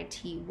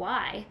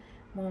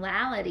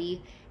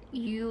 molality,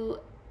 you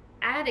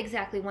add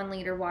exactly 1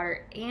 liter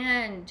water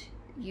and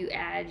you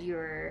add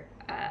your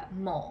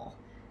mole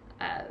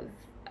of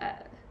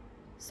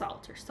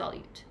salt or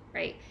solute,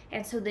 right?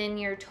 And so then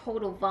your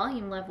total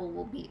volume level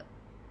will be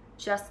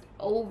just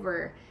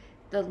over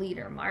the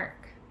liter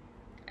mark.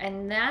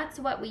 And that's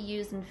what we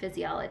use in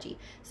physiology.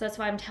 So that's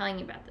why I'm telling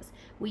you about this.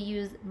 We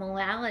use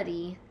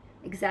molality,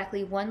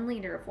 exactly 1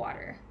 liter of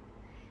water.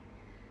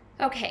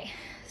 Okay,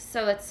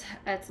 so it's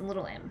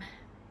little m.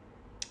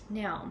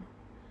 Now,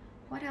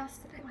 what else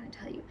did I want to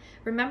tell you?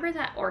 Remember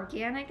that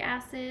organic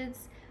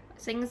acids,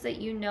 things that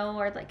you know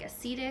are like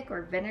acetic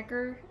or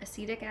vinegar,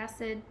 acetic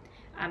acid,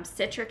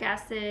 citric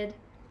acid.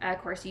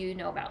 Of course, you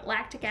know about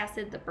lactic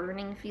acid, the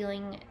burning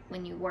feeling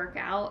when you work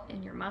out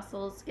and your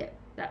muscles get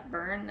that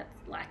burn, that's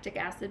lactic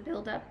acid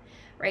buildup,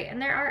 right?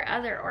 And there are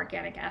other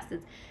organic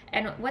acids.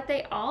 And what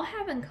they all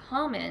have in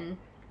common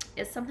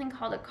is something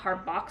called a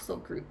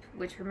carboxyl group,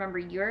 which, remember,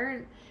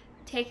 you're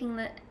taking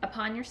it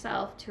upon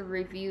yourself to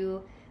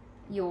review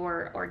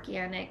your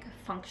organic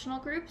functional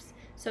groups.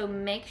 So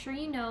make sure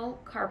you know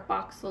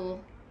carboxyl,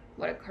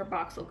 what a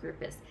carboxyl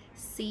group is.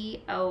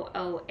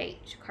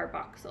 C-O-O-H,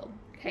 carboxyl,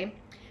 okay?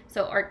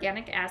 So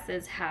organic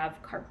acids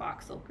have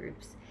carboxyl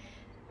groups.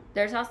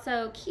 There's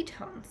also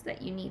ketones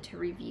that you need to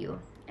review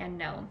and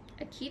know.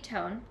 A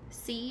ketone,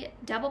 C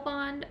double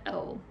bond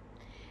O,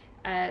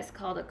 is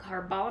called a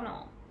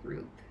carbonyl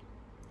group.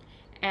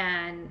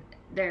 And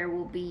there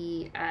will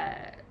be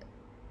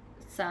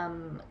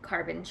some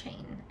carbon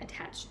chain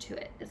attached to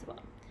it as well.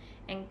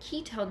 And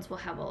ketones will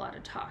have a lot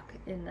of talk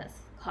in this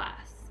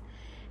class.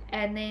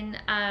 And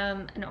then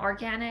an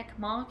organic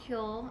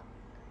molecule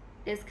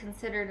is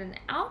considered an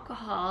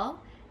alcohol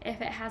if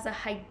it has a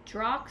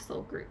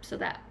hydroxyl group. So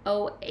that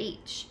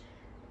OH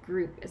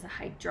group is a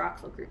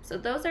hydroxyl group. So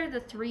those are the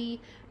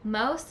 3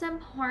 most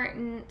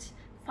important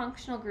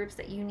functional groups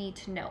that you need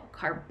to know: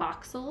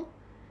 carboxyl,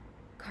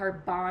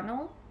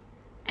 carbonyl,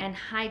 and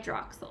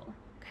hydroxyl,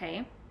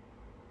 okay?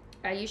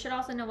 You should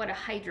also know what a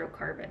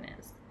hydrocarbon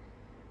is.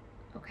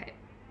 Okay.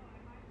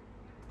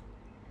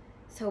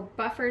 So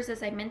buffers,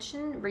 as I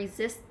mentioned,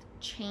 resist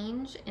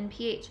change in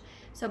pH.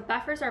 So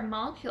buffers are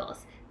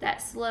molecules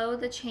that slow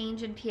the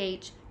change in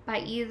pH by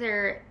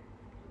either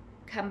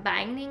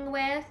combining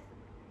with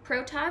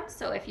protons.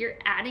 So if you're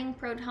adding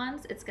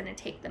protons, it's going to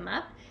take them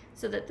up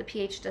so that the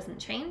pH doesn't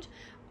change.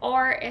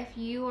 Or if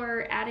you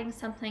are adding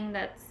something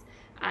that's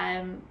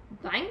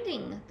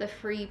binding the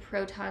free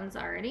protons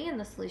already in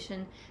the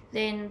solution,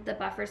 then the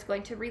buffer is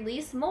going to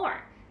release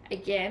more,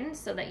 again,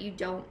 so that you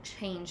don't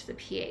change the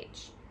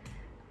pH.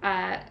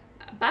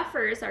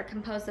 Buffers are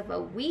composed of a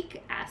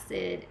weak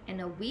acid and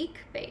a weak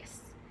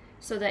base,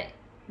 so that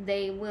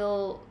they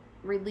will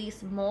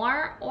release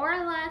more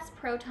or less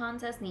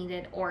protons as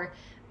needed, or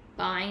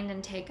bind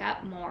and take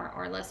up more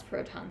or less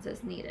protons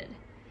as needed.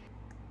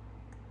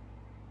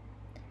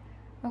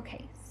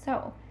 Okay,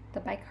 so the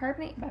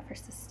bicarbonate buffer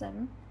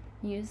system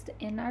used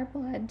in our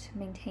blood to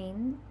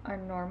maintain our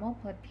normal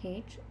blood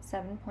pH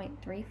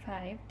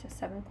 7.35 to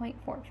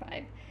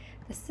 7.45.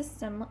 The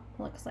system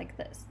looks like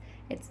this.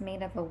 It's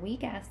made of a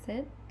weak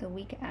acid. The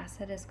weak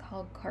acid is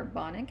called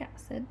carbonic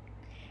acid,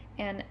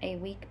 and a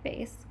weak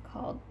base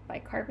called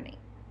bicarbonate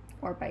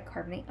or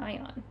bicarbonate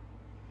ion.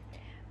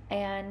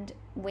 And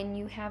when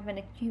you have an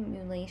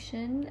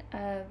accumulation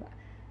of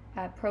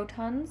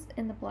protons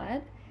in the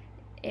blood,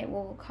 it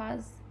will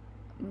cause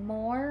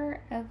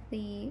more of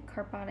the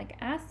carbonic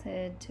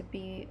acid to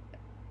be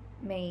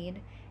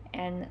made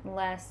and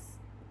less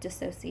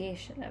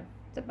dissociation of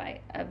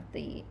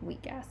the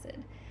weak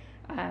acid,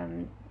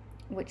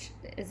 which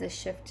is a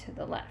shift to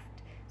the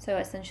left. So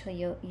essentially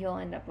you'll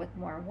end up with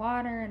more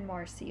water and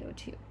more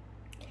CO2.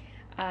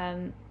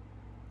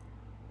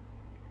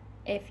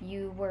 If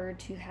you were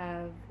to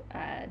have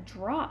a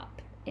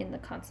drop in the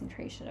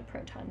concentration of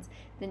protons,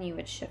 then you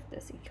would shift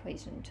this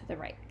equation to the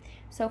right.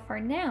 So for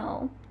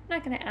now, I'm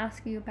not going to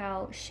ask you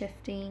about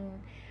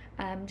shifting.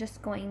 I'm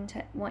just going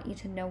to want you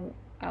to know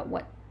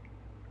what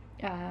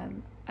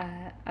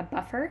a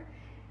buffer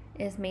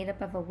is made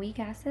up of a weak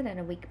acid and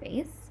a weak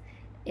base.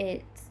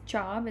 Its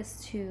job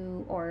is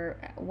to, or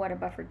what a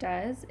buffer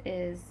does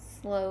is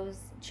slows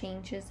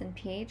changes in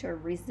pH or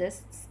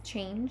resists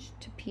change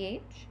to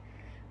pH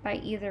by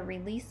either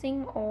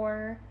releasing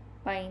or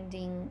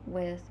binding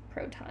with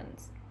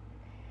protons.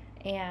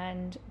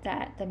 And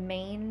that the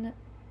main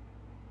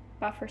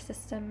buffer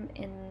system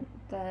in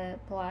the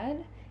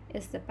blood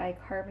is the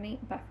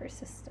bicarbonate buffer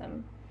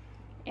system,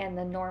 and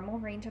the normal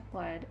range of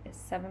blood is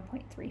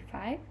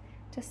 7.35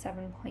 to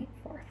 7.45.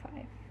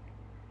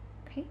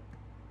 Okay.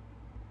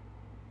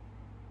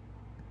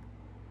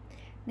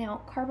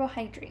 Now,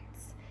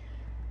 carbohydrates.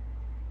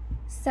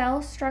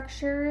 Cell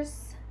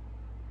structures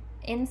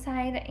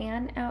inside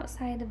and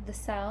outside of the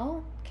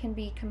cell can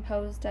be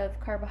composed of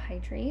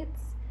carbohydrates.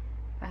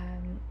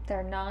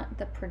 They're not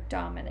the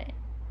predominant.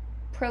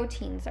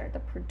 Proteins are the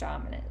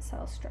predominant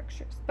cell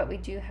structures, but we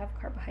do have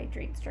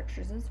carbohydrate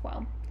structures as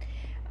well.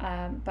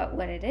 But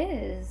what it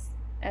is,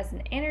 as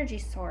an energy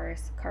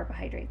source,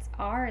 carbohydrates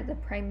are the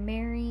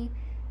primary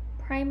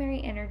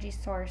energy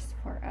source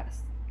for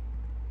us.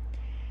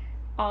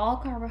 All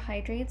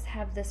carbohydrates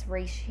have this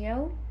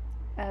ratio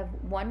of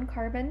 1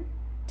 carbon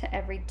to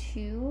every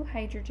 2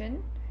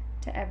 hydrogen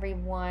to every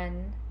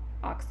 1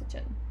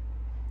 oxygen.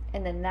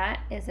 And then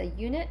that is a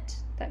unit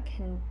that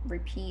can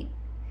repeat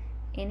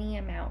any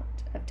amount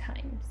of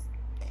times.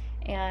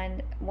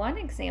 And one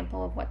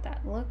example of what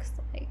that looks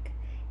like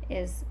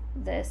is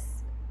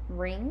this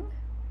ring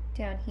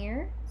down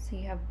here. So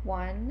you have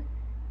 1,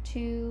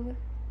 2,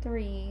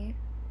 3,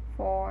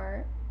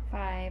 4,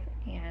 5,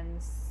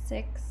 and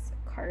 6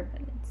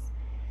 carbons.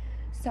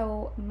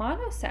 So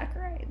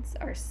monosaccharides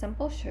are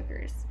simple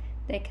sugars.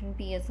 They can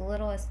be as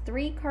little as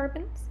 3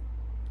 carbons,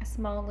 a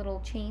small little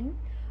chain,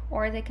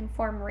 or they can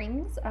form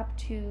rings up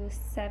to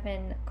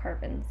 7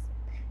 carbons.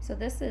 So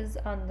this is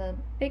on the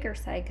bigger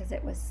side because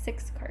it was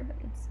 6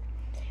 carbons.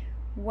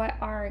 What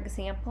are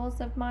examples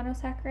of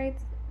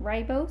monosaccharides?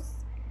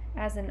 Ribose,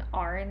 as an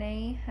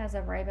RNA, has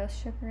a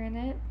ribose sugar in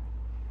it.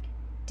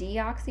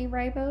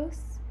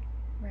 Deoxyribose,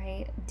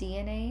 right?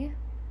 DNA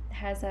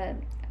has a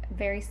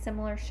very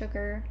similar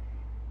sugar,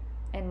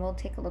 and we'll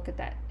take a look at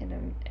that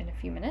in a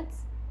few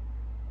minutes.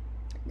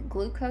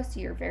 Glucose,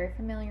 you're very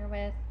familiar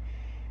with.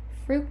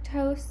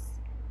 Fructose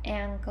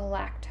and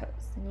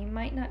galactose, and you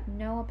might not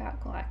know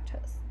about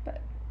galactose,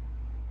 but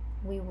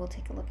we will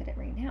take a look at it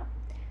right now.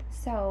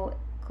 So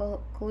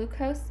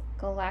glucose,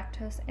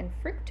 galactose, and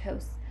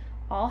fructose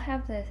all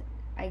have the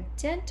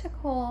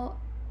identical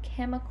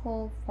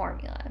chemical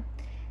formula,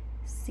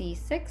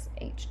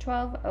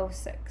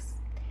 C6H12O6,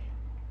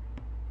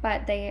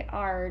 but they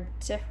are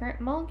different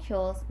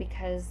molecules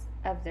because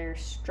of their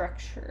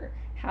structure,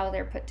 how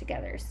they're put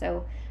together.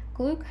 So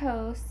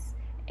glucose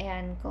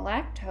and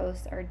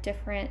galactose are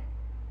different,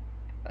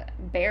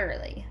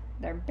 barely.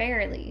 They're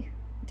barely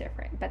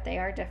different, but they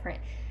are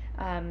different.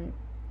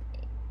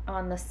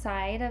 On the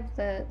side of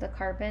the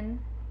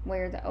carbon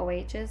where the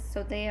OH is,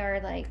 so they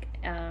are like,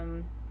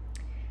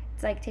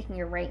 it's like taking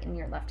your right and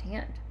your left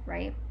hand,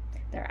 right?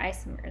 They're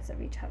isomers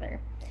of each other.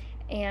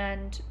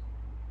 And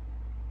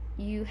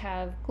you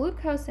have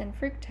glucose and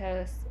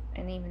fructose,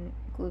 and even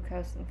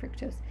glucose and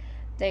fructose,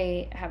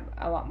 they have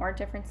a lot more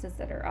differences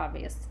that are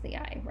obvious to the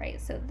eye, right?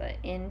 So the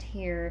end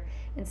here,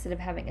 instead of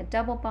having a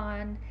double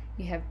bond,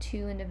 you have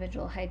 2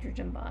 individual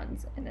hydrogen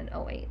bonds and an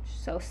OH,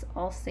 so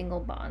all single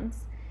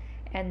bonds.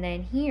 And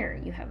then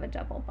here you have a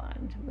double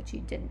bond, which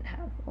you didn't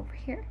have over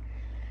here.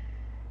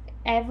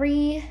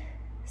 Every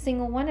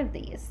single one of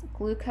these,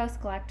 glucose,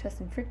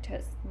 galactose, and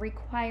fructose,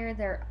 require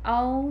their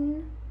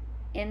own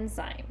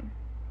enzyme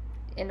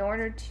in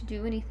order to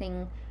do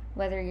anything,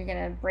 whether you're going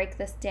to break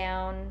this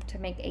down to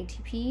make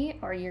ATP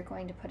or you're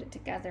going to put it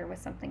together with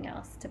something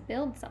else to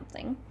build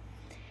something.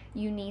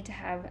 You need to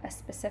have a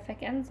specific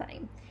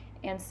enzyme.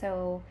 And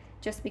so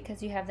just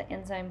because you have the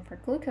enzyme for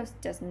glucose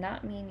does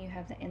not mean you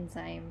have the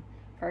enzyme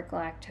for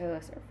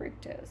lactose or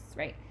fructose,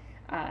 right?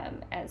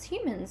 As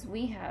humans,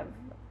 we have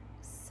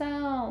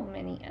so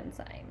many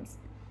enzymes,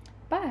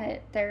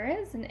 but there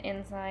is an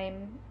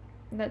enzyme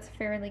that's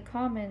fairly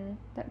common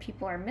that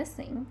people are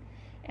missing,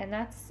 and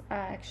that's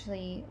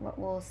actually what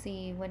we'll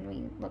see when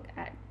we look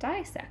at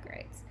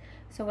disaccharides.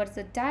 So what is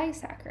a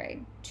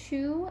disaccharide?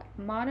 Two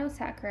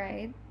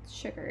monosaccharide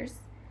sugars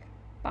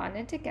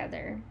bonded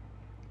together,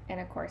 and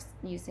of course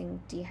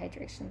using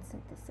dehydration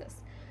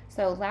synthesis.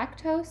 So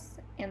lactose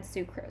and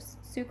sucrose.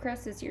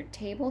 Sucrose is your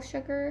table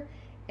sugar.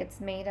 It's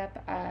made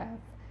up of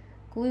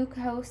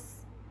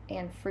glucose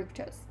and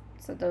fructose.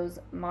 So those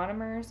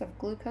monomers of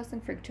glucose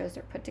and fructose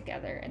are put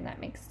together, and that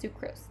makes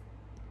sucrose.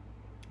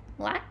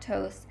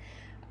 Lactose,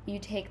 you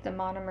take the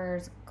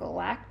monomers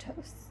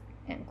galactose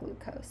and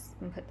glucose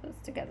and put those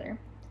together.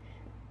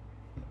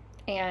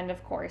 And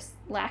of course,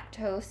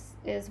 lactose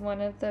is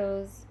one of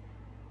those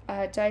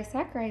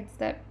disaccharides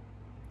that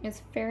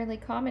is fairly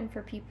common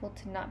for people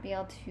to not be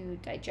able to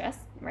digest,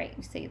 right?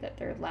 You say that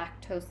they're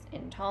lactose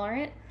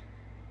intolerant,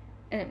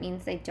 and it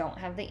means they don't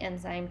have the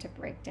enzyme to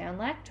break down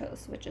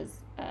lactose, which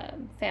is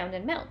found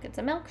in milk. It's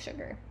a milk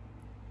sugar.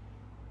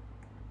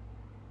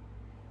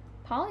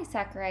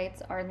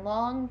 Polysaccharides are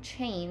long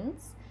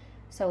chains,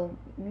 so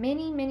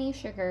many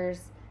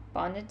sugars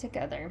bonded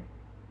together.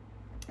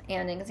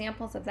 And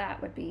examples of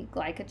that would be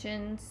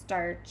glycogen,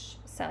 starch,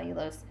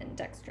 cellulose, and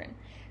dextrin.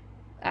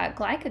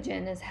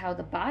 Glycogen is how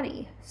the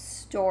body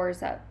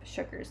stores up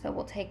sugars, so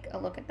we'll take a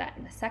look at that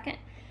in a second.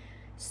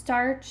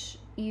 Starch,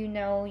 you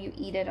know, you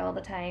eat it all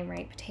the time,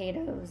 right?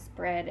 Potatoes,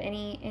 bread,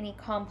 any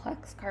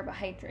complex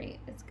carbohydrate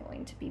is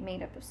going to be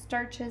made up of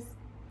starches.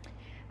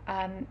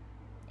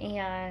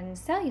 And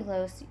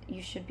cellulose,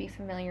 you should be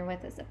familiar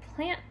with as a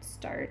plant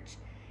starch.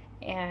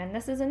 And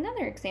this is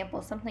another example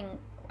of something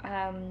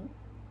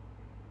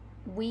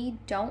we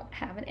don't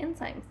have an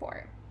enzyme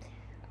for.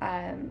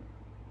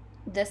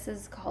 This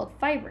is called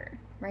fiber,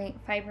 right?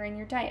 Fiber in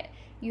your diet.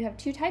 You have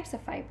two types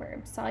of fiber,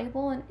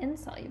 soluble and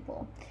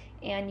insoluble.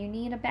 And you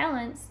need a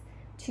balance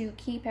to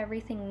keep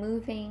everything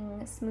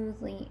moving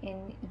smoothly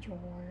in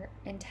your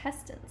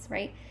intestines,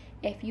 right?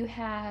 If you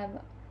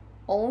have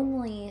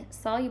only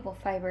soluble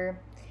fiber,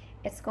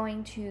 it's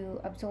going to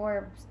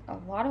absorb a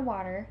lot of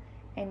water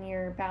and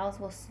your bowels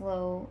will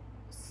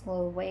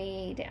slow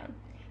way down.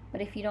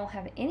 But if you don't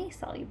have any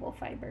soluble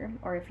fiber,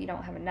 or if you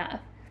don't have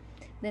enough,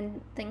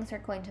 then things are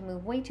going to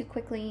move way too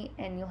quickly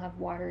and you'll have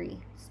watery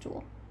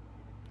stool.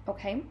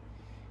 Okay?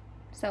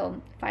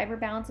 So fiber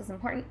balance is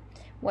important.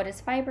 What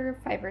is fiber?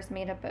 Fiber is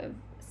made up of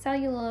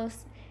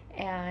cellulose,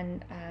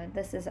 and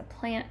this is a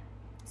plant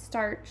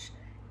starch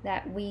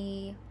that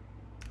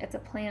it's a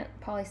plant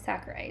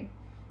polysaccharide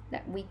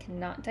that we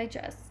cannot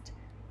digest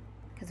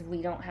because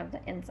we don't have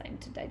the enzyme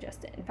to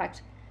digest it. In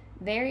fact,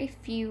 very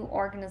few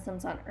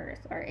organisms on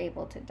Earth are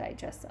able to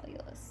digest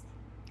cellulose.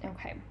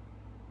 Okay.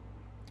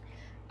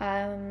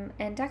 And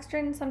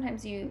dextrin,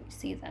 sometimes you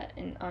see that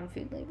on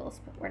food labels,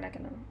 but we're not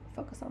going to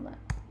focus on that.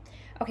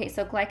 Okay,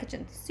 so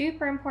glycogen,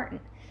 super important.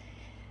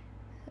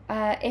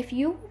 If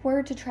you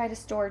were to try to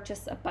store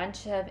just a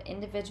bunch of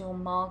individual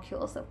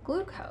molecules of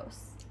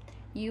glucose,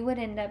 you would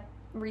end up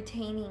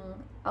retaining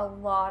a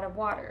lot of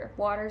water.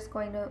 Water is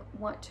going to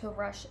want to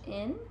rush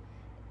in,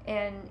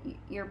 and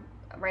you're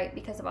right,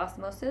 because of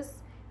osmosis,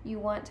 you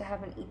want to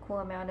have an equal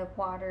amount of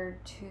water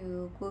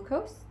to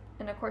glucose.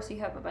 And of course, you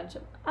have a bunch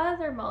of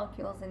other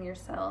molecules in your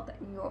cell that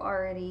you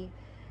already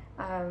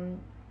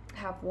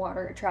have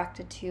water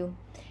attracted to.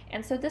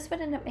 And so this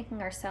would end up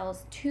making our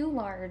cells too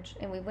large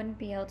and we wouldn't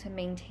be able to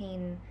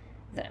maintain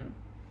them.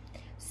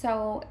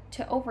 So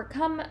to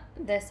overcome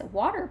this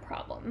water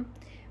problem,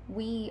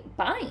 we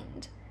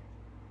bind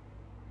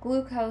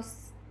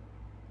glucose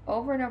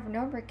over and over and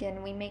over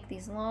again. We make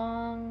these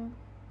long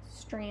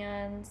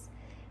strands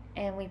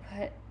and we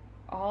put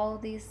all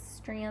these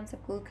strands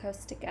of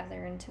glucose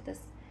together into this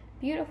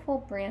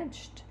beautiful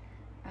branched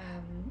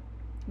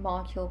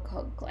molecule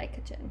called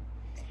glycogen.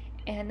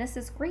 And this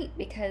is great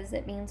because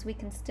it means we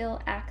can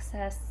still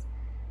access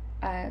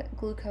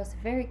glucose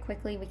very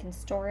quickly. We can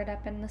store it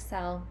up in the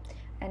cell,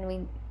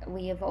 and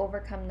we have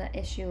overcome the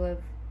issue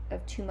of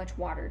too much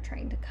water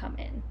trying to come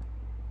in.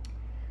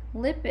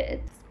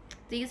 Lipids,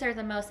 these are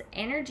the most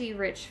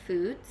energy-rich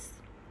foods.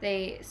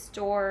 They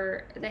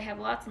have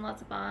lots and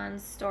lots of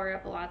bonds, store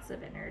up lots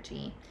of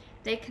energy.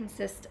 They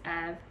consist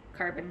of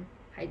carbon,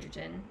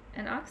 hydrogen,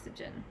 and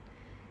oxygen.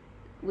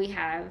 We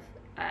have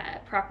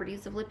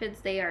properties of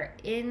lipids. They are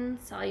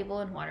insoluble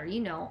in water. You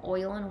know,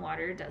 oil and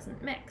water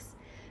doesn't mix,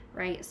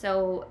 right?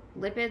 So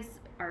lipids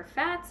are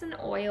fats and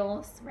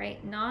oils,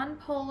 right?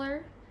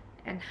 Non-polar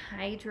and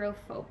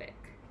hydrophobic.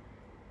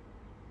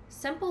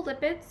 Simple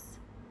lipids,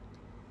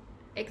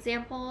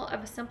 example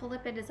of a simple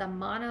lipid is a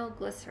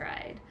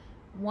monoglyceride.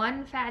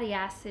 One fatty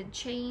acid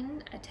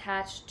chain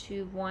attached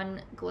to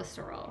one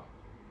glycerol.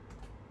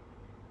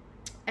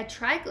 A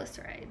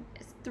triglyceride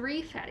is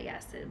 3 fatty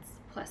acids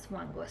plus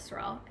 1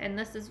 glycerol, and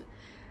this is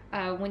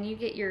when you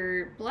get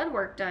your blood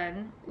work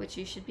done, which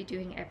you should be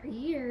doing every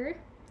year,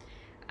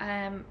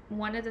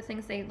 one of the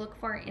things they look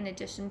for in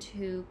addition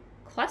to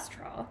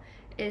cholesterol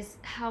is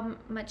how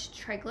much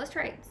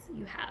triglycerides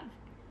you have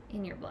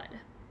in your blood.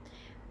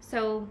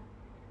 So,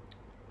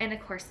 and of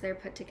course they're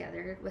put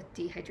together with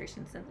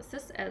dehydration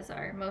synthesis, as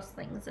are most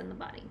things in the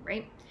body,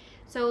 right?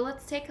 So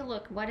let's take a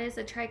look. What is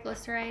a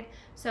triglyceride?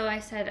 So I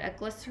said a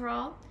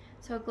glycerol.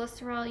 So a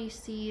glycerol you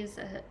see is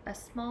a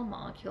small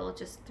molecule,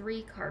 just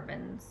 3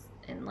 carbons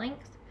in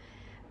length,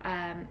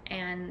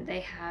 and they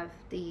have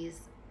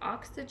these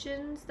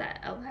oxygens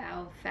that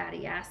allow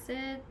fatty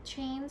acid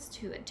chains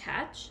to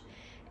attach,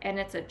 and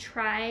it's a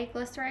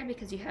triglyceride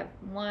because you have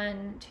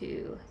 1,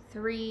 2,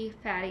 3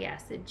 fatty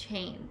acid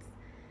chains.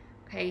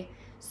 Okay,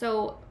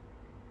 so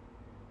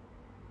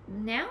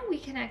now we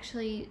can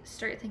actually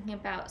start thinking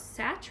about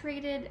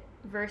saturated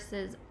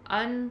versus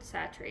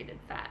unsaturated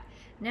fat.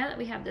 Now that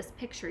we have this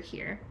picture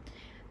here, I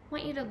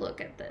want you to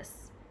look at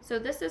this. So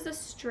this is a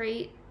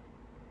straight,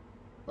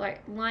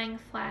 like lying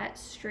flat,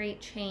 straight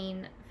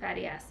chain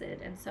fatty acid,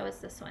 and so is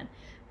this one.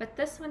 But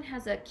this one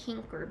has a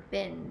kink or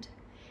bend,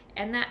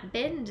 and that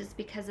bend is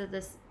because of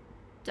this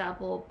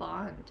double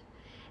bond.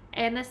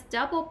 And this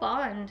double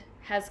bond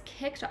has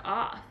kicked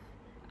off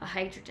a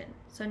hydrogen.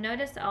 So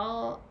notice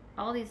all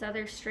these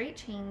other straight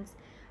chains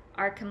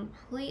are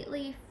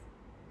completely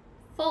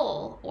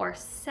full or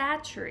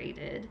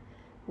saturated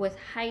with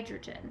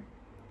hydrogen.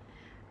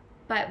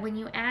 But when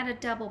you add a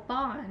double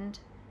bond,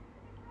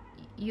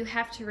 you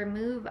have to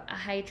remove a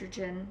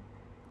hydrogen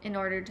in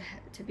order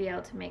to be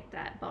able to make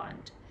that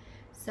bond.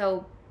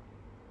 So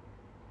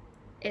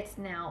it's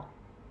now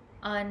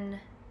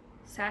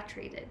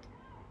unsaturated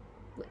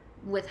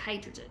with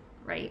hydrogen,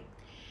 right?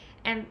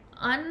 And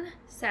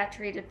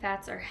unsaturated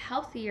fats are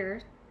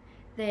healthier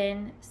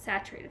than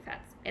saturated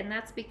fats. And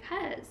that's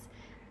because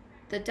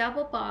the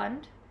double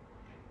bond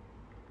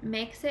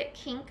makes it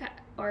kink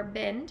or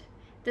bend.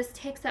 This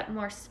takes up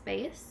more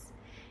space.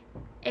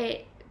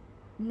 It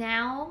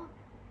now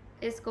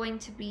is going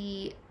to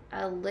be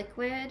a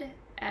liquid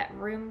at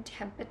room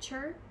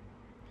temperature,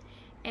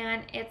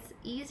 and it's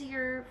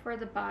easier for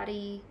the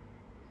body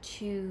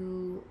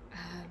to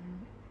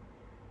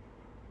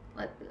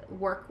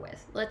work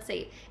with. Let's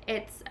say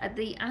it's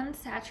the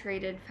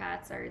unsaturated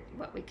fats are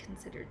what we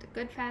consider the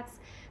good fats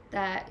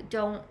that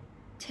don't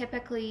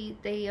typically,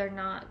 they are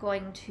not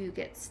going to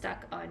get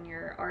stuck on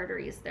your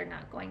arteries. They're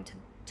not going to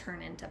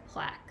turn into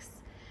plaques.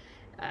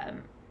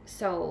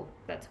 So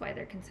that's why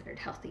they're considered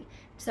healthy.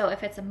 So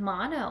if it's a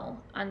mono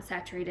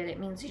unsaturated, it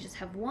means you just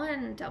have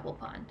 1 double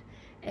bond.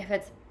 If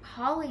it's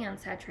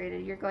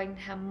polyunsaturated, you're going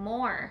to have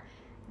more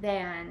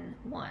than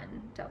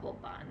 1 double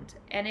bond.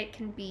 And it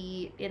can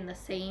be in the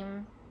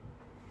same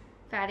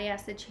fatty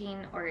acid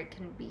chain, or it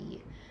can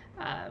be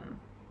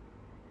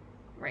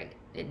right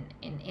in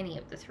any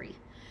of the 3.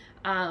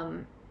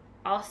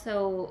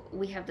 Also,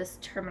 we have this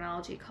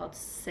terminology called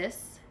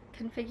cis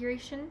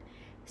configuration.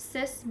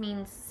 Cis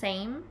means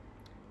same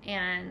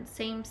and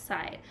same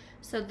side.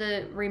 So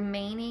the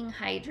remaining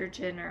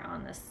hydrogen are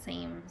on the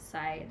same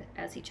side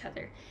as each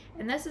other.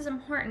 And this is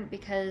important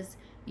because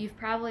you've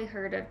probably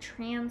heard of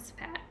trans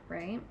fat,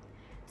 right?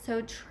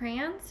 So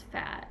trans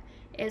fat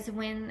is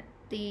when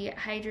the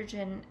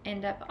hydrogen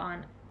end up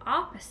on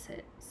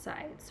opposite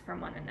sides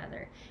from one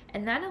another,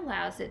 and that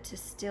allows it to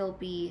still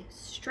be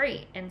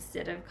straight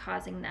instead of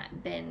causing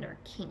that bend or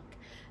kink.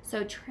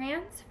 So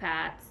trans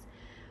fats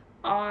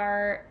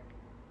are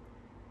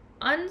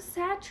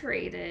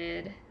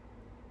unsaturated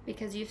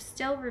because you've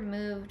still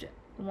removed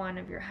one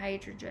of your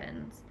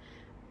hydrogens,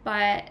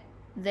 but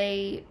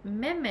they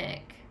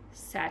mimic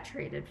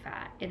saturated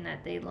fat in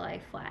that they lie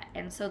flat,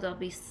 and so they'll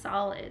be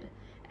solid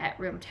at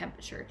room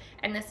temperature.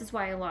 And this is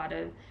why a lot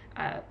of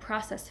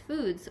processed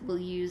foods will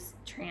use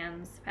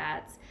trans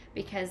fats,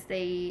 because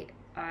they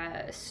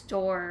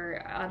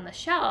store on the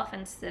shelf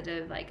instead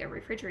of like a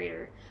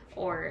refrigerator,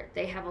 or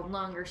they have a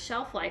longer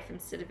shelf life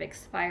instead of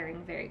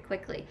expiring very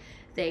quickly.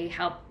 They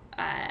help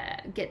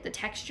get the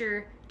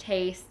texture,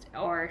 taste,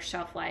 or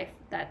shelf life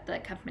that the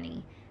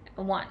company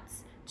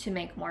wants to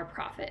make more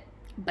profit.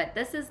 But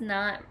this is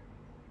not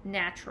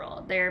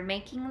natural. They're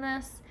making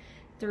this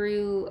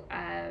through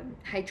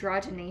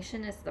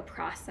hydrogenation is the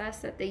process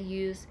that they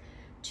use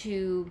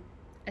to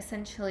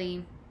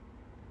essentially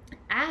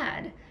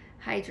add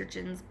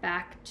hydrogens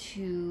back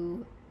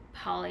to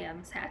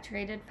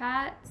polyunsaturated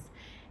fats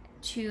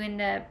to end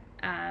up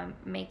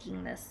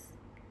making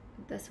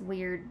this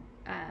weird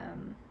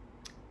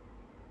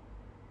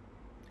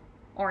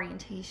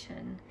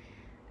orientation,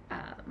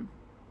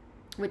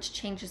 which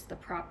changes the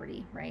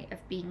property, right,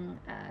 of being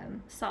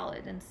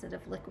solid instead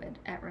of liquid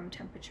at room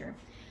temperature.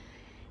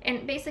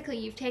 And basically,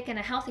 you've taken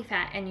a healthy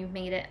fat and you've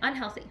made it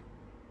unhealthy.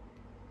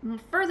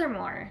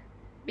 Furthermore,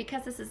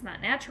 because this is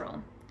not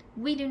natural,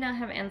 we do not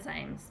have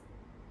enzymes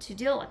to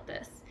deal with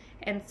this.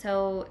 And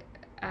so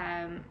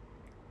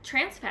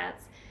trans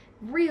fats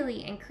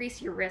really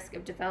increase your risk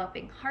of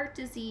developing heart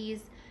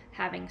disease,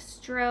 having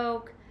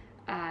stroke,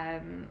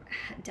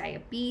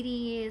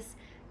 diabetes.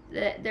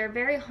 they're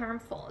very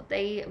harmful.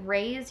 They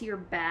raise your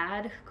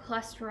bad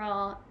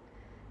cholesterol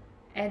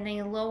and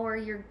they lower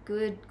your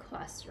good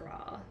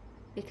cholesterol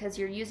because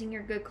you're using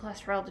your good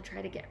cholesterol to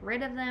try to get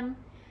rid of them.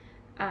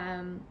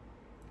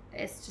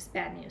 It's just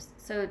bad news.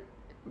 So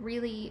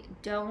really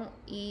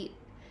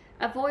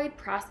avoid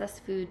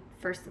processed food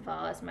first of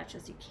all as much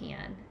as you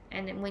can.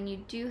 And when you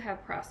do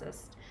have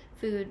processed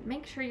food,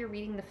 make sure you're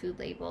reading the food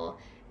label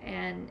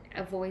and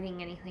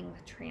avoiding anything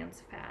with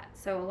trans fat.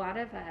 So a lot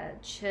of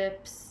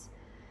chips,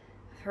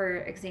 for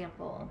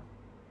example,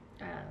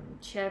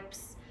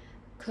 chips,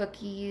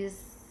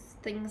 cookies,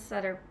 things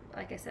that are,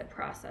 like I said,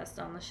 processed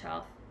on the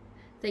shelf,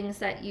 things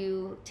that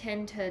you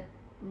tend to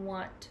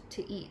want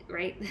to eat,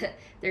 right?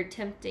 They're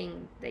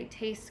tempting, they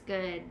taste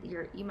good,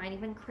 you might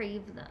even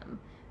crave them,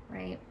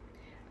 right?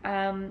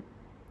 All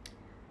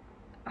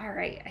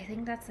right, I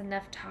think that's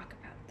enough talk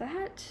about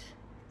that.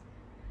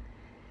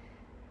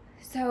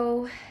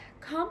 So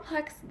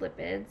complex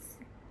lipids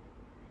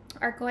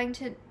are going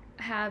to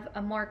have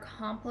a more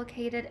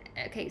complicated,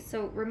 okay,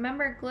 so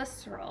remember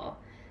glycerol,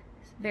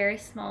 very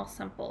small,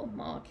 simple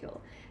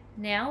molecule.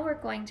 Now we're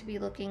going to be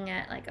looking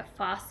at like a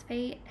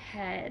phosphate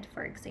head,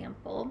 for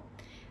example,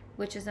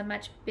 which is a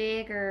much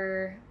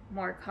bigger,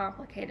 more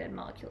complicated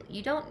molecule.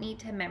 You don't need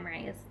to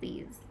memorize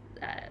these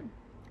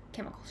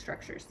chemical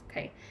structures,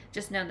 okay?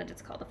 Just know that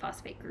it's called a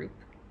phosphate group.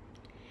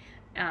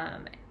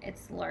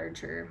 It's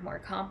larger, more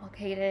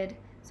complicated,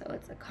 so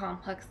it's a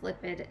complex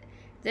lipid.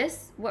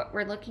 This, what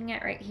we're looking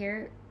at right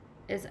here,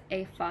 is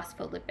a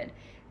phospholipid.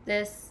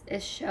 This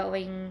is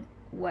showing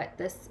what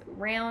this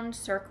round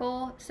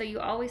circle, so you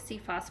always see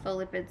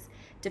phospholipids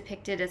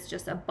depicted as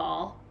just a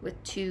ball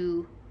with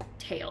two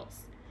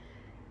tails.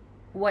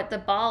 What the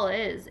ball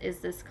is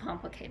this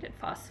complicated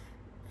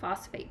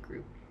phosphate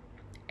group,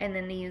 and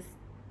then these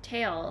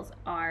tails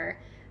are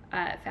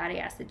fatty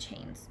acid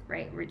chains,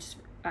 right, which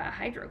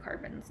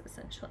hydrocarbons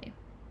essentially.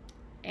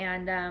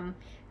 And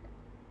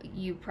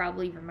you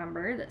probably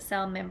remember that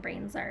cell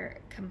membranes are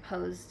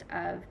composed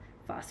of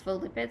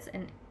phospholipids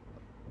and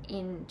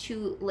in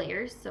two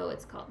layers, so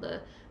it's called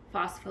the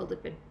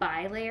phospholipid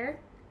bilayer,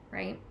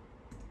 right?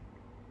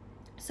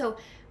 So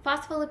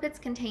phospholipids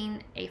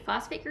contain a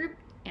phosphate group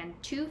and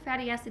two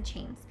fatty acid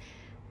chains.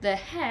 The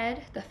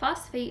head, the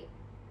phosphate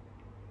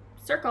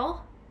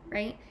circle,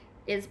 right,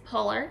 is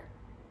polar,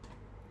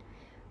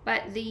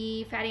 but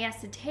the fatty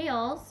acid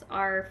tails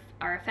are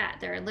a fat.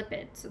 They're a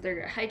lipid, so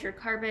they're a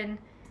hydrocarbon,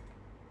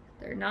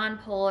 they're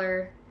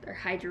nonpolar, they're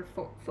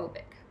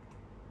hydrophobic.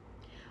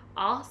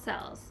 All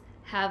cells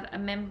have a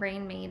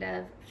membrane made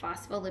of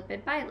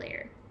phospholipid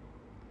bilayer.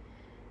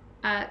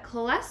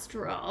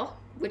 Cholesterol,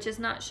 which is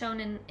not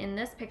shown in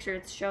this picture,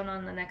 it's shown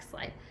on the next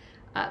slide.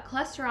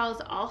 Cholesterol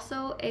is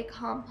also a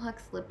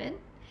complex lipid,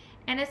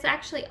 and it's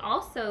actually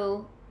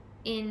also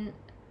in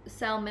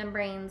cell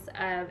membranes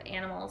of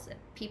animals,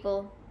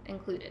 people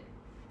included.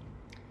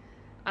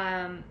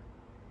 So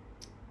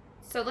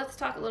let's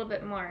talk a little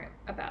bit more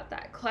about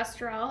that.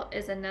 Cholesterol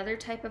is another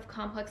type of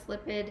complex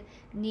lipid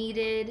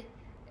needed,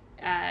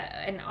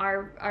 and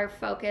our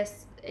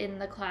focus in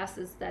the class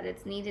is that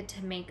it's needed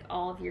to make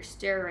all of your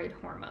steroid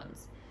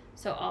hormones.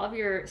 So all of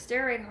your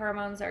steroid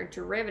hormones are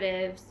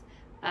derivatives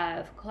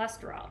of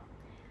cholesterol.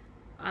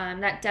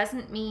 That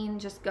doesn't mean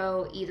just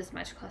go eat as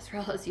much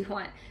cholesterol as you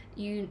want.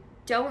 You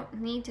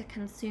don't need to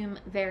consume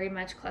very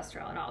much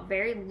cholesterol at all.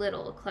 Very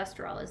little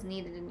cholesterol is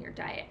needed in your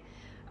diet.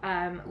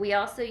 We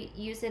also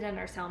use it in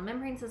our cell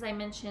membranes, as I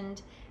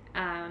mentioned,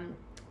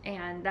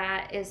 and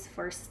that is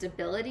for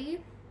stability,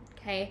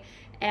 okay?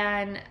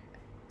 And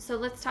so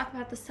let's talk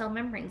about the cell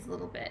membranes a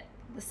little bit.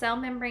 The cell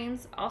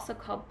membranes, also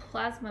called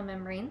plasma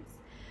membranes,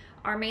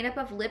 are made up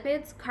of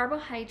lipids,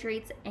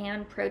 carbohydrates,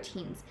 and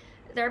proteins.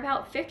 They're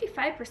about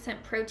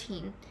 55%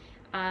 protein,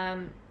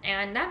 and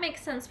that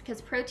makes sense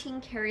because protein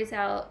carries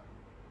out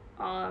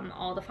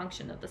all the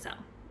function of the cell,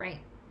 right?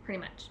 Pretty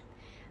much.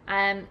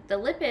 The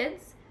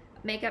lipids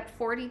make up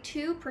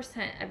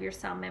 42% of your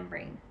cell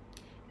membrane.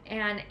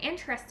 And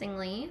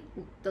interestingly,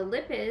 the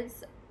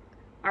lipids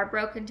are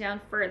broken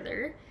down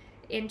further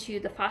into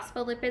the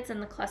phospholipids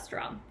and the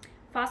cholesterol.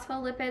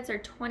 Phospholipids are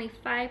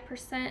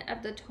 25%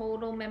 of the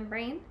total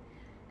membrane,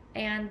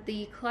 and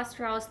the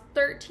cholesterol is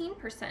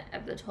 13%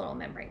 of the total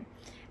membrane.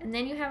 And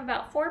then you have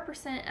about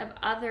 4% of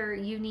other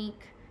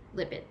unique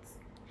lipids.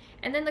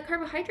 And then the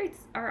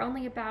carbohydrates are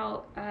only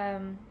about,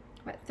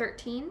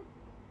 13%?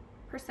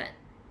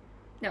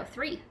 No,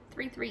 3.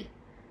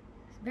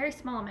 Very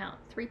small amount,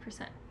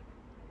 3%.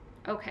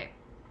 Okay.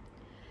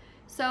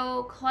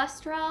 So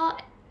cholesterol,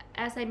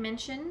 as I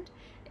mentioned,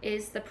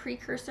 is the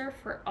precursor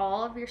for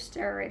all of your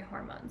steroid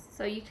hormones.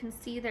 So you can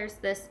see there's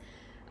this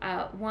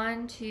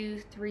 1, 2,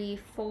 3,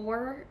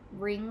 4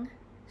 ring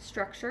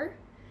structure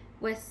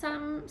with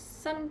some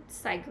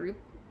side group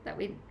that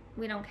we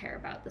don't care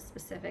about the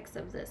specifics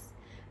of this,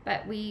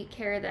 but we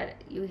care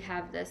that you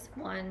have this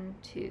 1,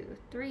 2,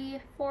 3,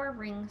 4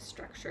 ring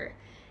structure,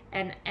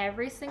 and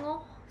every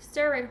single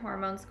steroid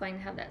hormone is going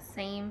to have that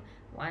same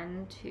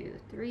 1, 2,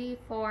 3,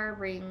 4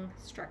 ring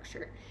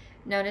structure.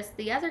 Notice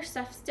the other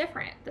stuff's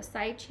different. The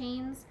side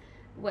chains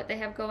what they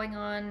have going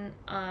on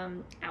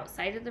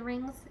outside of the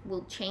rings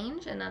will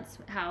change, and that's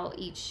how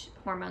each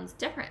hormone's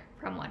different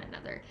from one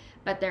another.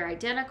 But they're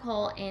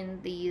identical in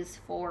these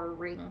 4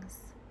 rings.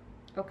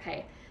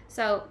 Okay,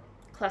 so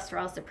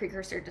cholesterol is the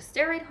precursor to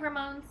steroid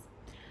hormones,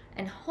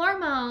 and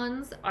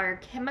hormones are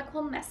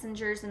chemical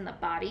messengers in the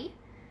body,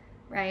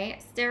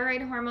 right?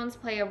 Steroid hormones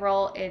play a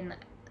role in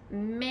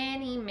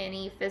many,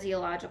 many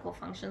physiological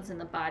functions in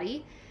the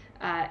body,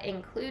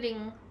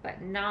 including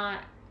but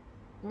not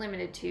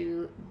limited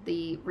to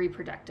the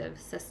reproductive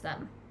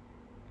system.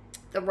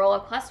 The role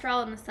of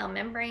cholesterol in the cell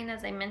membrane,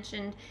 as I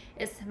mentioned,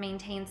 is to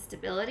maintain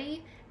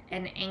stability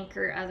and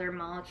anchor other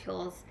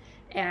molecules,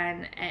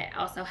 and it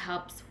also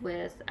helps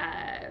with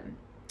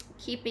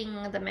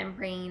keeping the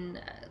membrane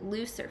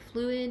loose or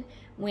fluid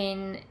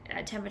when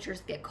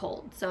temperatures get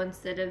cold. So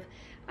instead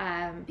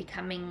of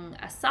becoming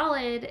a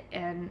solid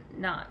and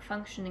not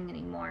functioning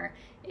anymore,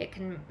 it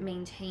can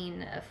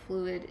maintain a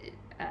fluid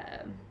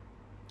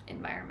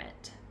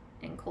environment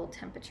in cold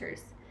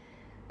temperatures.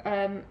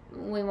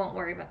 We won't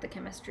worry about the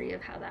chemistry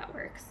of how that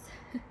works.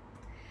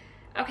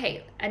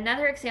 Okay,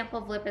 another example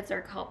of lipids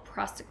are called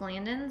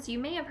prostaglandins. You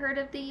may have heard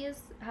of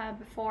these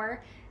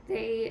before.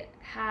 They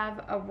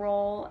have a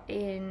role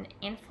in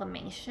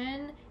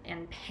inflammation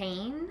and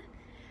pain.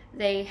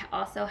 They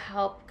also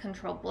help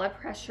control blood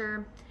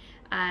pressure.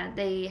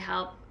 They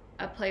help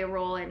play a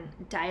role in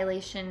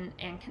dilation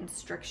and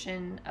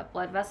constriction of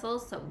blood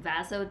vessels, so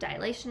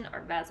vasodilation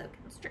or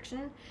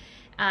vasoconstriction.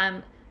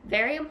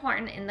 Very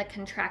important in the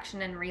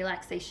contraction and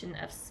relaxation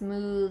of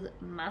smooth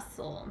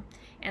muscle.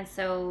 And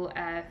so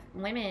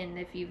women,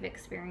 if you've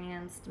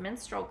experienced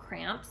menstrual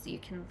cramps, you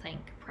can thank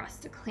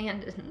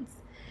prostaglandins.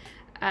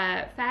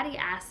 Fatty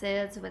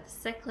acids with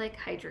cyclic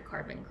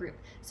hydrocarbon group.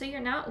 So you're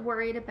not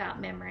worried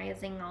about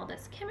memorizing all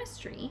this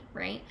chemistry,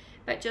 right?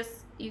 But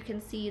just you can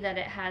see that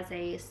it has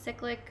a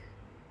cyclic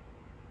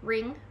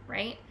ring,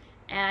 right?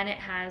 And it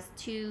has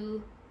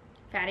 2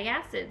 fatty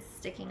acids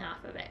sticking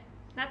off of it.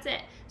 That's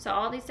it. So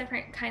all these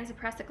different kinds of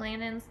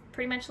prostaglandins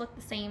pretty much look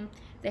the same.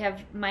 They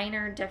have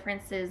minor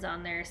differences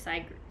on their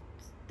side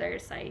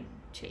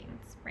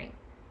chains, right?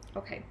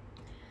 Okay.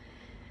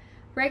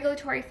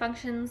 Regulatory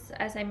functions,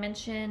 as I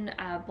mentioned,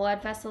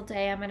 blood vessel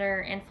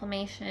diameter,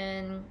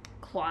 inflammation,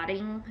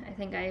 clotting. I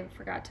think I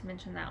forgot to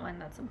mention that one.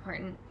 That's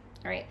important.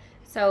 All right.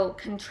 So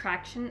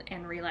contraction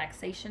and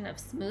relaxation of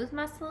smooth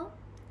muscle,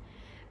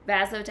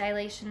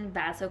 vasodilation,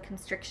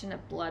 vasoconstriction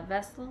of blood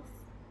vessels,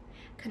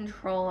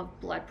 control of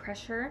blood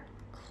pressure,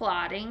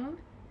 clotting,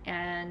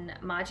 and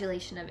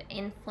modulation of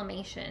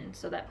inflammation.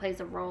 So that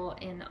plays a role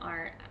in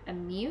our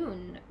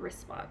immune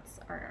response,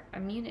 our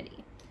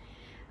immunity.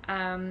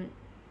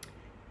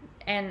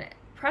 And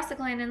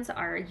prostaglandins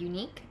are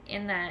unique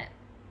in that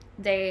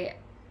they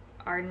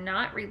are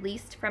not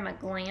released from a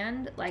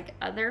gland like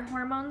other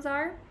hormones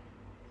are.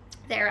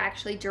 They're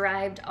actually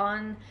derived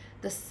on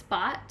the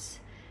spot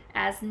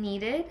as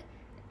needed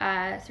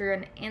through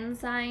an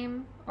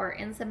enzyme or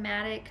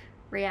enzymatic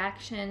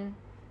reaction.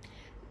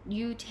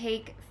 You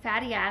take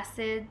fatty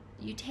acid,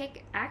 you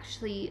take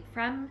actually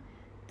from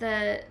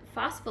the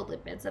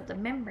phospholipids of the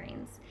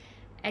membranes,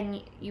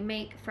 and you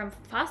make from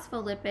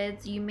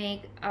phospholipids, you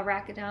make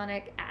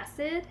arachidonic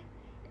acid,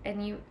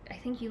 and I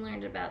think you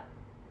learned about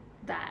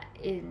that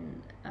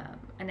in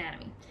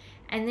anatomy.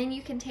 And then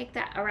you can take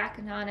that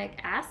arachidonic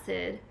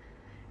acid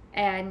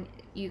and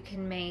you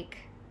can make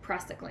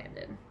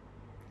prostaglandin.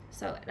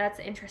 So that's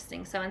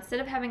interesting. So instead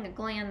of having a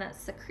gland that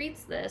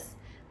secretes this,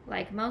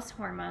 like most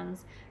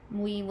hormones,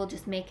 we will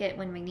just make it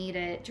when we need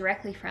it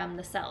directly from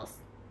the cells.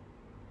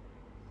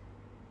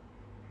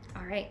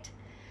 All right.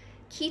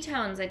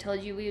 Ketones, I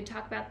told you we would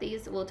talk about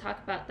these. We'll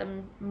talk about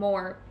them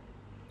more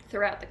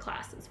throughout the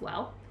class as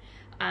well.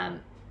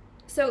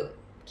 So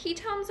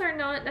ketones are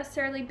not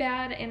necessarily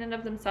bad in and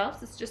of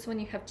themselves. It's just when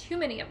you have too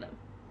many of them.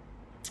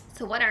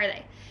 So what are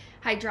they?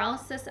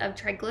 Hydrolysis of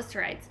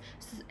triglycerides.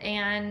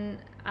 And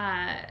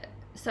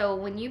so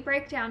when you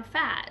break down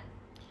fat,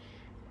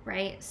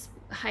 right,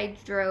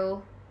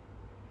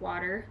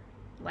 water,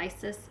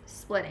 lysis,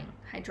 splitting,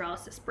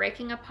 hydrolysis,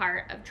 breaking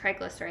apart of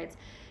triglycerides,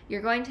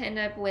 you're going to end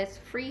up with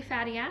free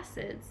fatty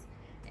acids.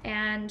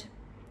 And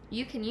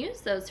you can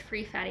use those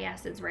free fatty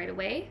acids right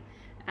away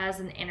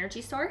as an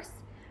energy source,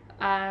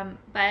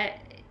 but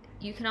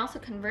you can also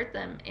convert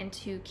them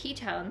into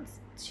ketones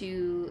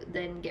to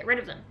then get rid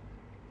of them.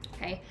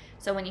 Okay,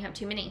 so when you have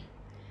too many.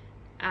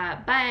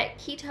 But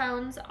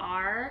ketones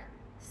are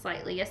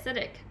slightly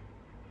acidic.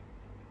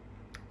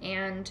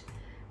 And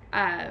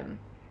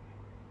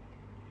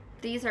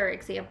these are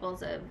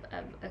examples of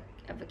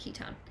a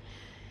ketone.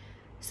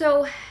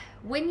 So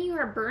when you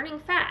are burning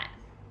fat,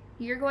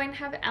 you're going to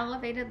have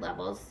elevated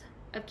levels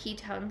of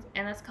ketones,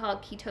 and that's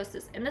called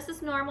ketosis. And this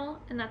is normal,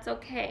 and that's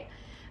okay.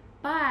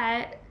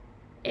 But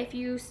if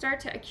you start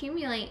to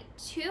accumulate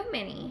too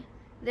many,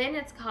 then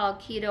it's called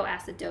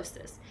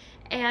ketoacidosis.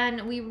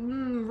 And we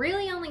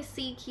really only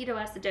see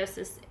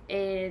ketoacidosis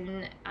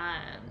in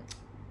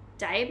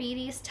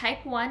diabetes,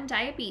 type 1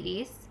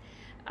 diabetes,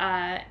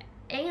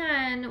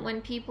 And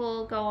when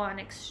people go on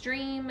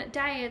extreme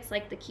diets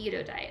like the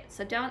keto diet,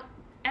 so don't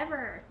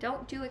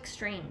do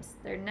extremes.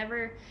 They're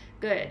never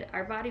good.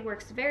 Our body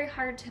works very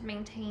hard to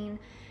maintain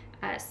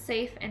a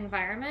safe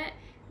environment.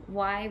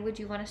 Why would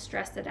you want to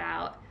stress it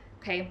out?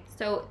 Okay,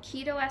 so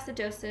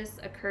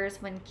ketoacidosis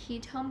occurs when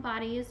ketone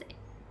bodies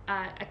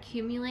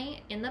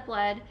accumulate in the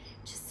blood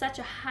to such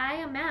a high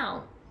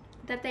amount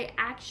that they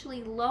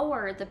actually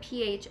lower the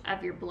pH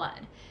of your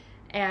blood.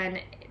 And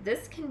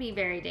this can be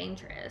very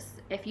dangerous.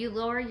 If you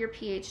lower your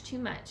pH too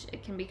much,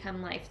 it can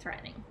become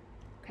life-threatening.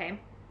 Okay?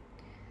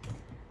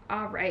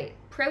 All right,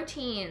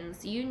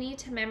 proteins. You need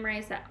to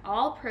memorize that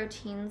all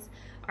proteins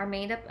are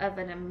made up of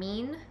an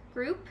amine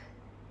group.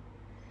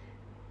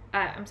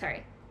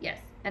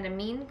 An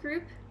amine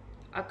group,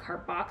 a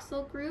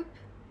carboxyl group,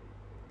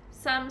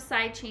 some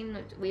side chain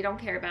which we don't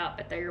care about,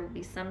 but there will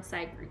be some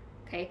side group.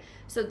 Okay,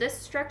 so this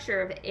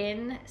structure of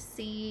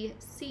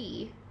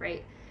NCC,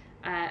 right?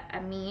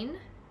 Amine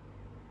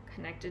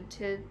connected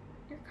to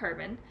your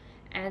carbon,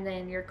 and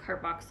then your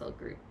carboxyl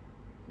group.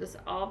 This is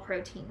all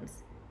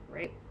proteins,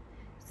 right?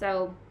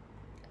 So,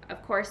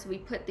 of course, we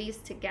put these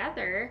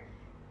together.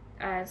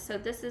 So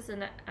this is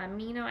an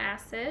amino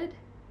acid,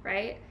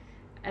 right?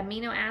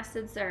 Amino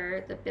acids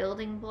are the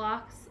building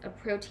blocks of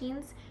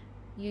proteins.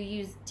 You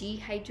use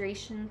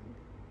dehydration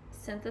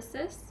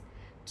synthesis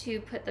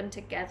to put them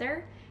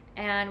together.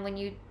 And when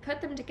you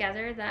put them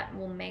together, that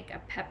will make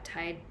a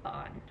peptide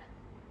bond.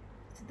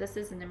 So this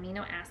is an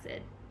amino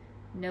acid.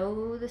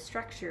 Know the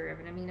structure of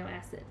an amino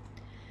acid.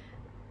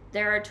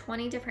 There are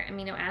 20 different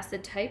amino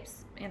acid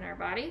types in our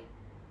body.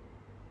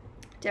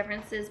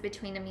 Differences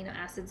between amino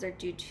acids are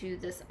due to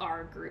this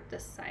R group,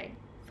 this side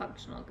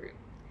functional group.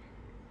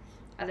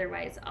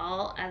 Otherwise,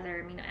 all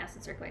other amino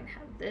acids are going to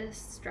have this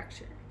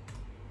structure.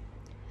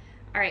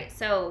 All right,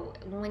 so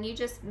when you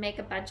just make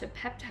a bunch of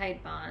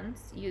peptide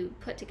bonds, you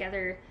put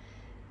together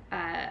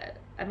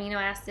amino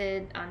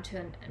acid onto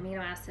an amino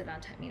acid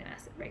onto amino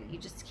acid, right? You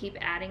just keep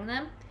adding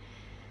them.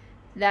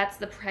 That's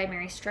the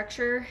primary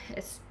structure.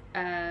 It's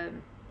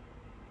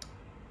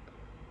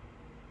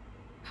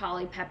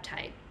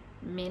polypeptide,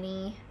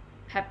 many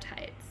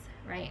peptides,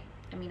 right?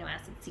 Amino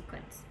acid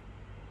sequence.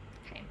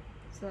 Okay,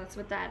 so that's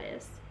what that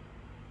is.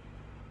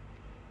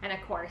 And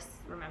of course,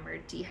 remember,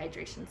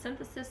 dehydration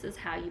synthesis is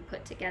how you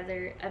put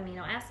together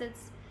amino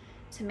acids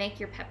to make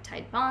your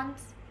peptide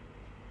bonds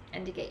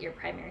and to get your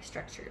primary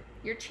structure,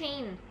 your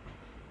chain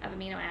of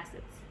amino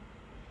acids.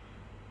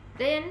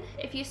 Then,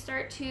 if you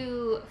start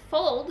to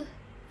fold,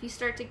 if you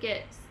start to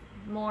get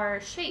more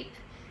shape,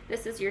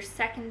 this is your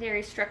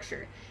secondary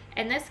structure.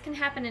 And this can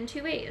happen in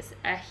two ways.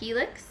 A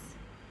helix,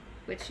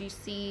 which you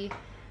see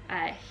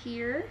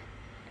here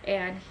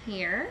and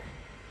here.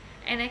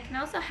 And it can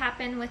also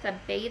happen with a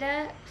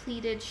beta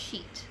pleated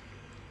sheet,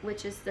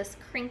 which is this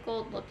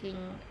crinkled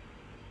looking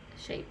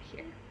shape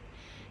here.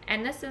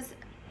 And this is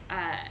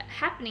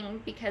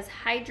happening because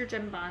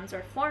hydrogen bonds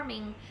are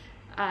forming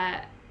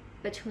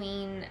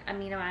between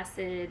amino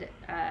acid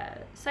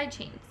side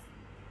chains.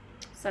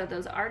 So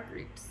those are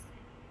groups.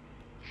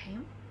 Okay.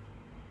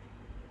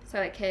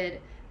 So it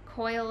could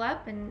coil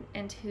up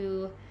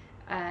into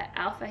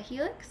alpha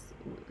helix,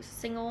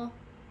 single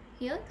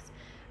helix,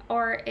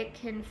 or it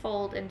can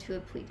fold into a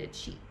pleated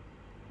sheet.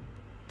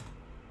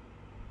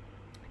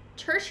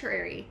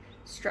 Tertiary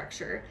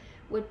structure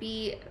would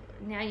be,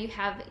 now you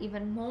have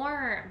even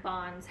more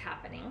bonds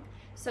happening.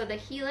 So the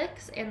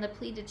helix and the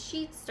pleated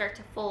sheets start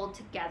to fold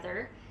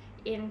together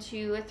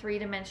into a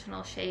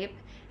three-dimensional shape,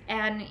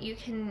 and you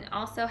can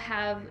also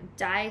have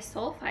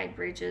disulfide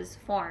bridges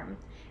form.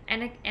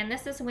 And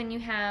this is when you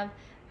have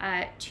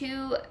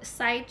two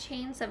side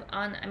chains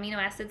on amino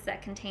acids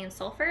that contain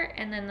sulfur,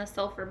 and then the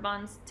sulfur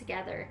bonds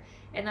together,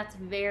 and that's a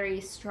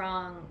very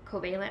strong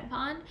covalent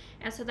bond,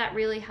 and so that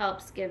really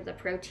helps give the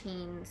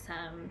protein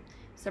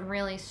some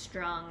really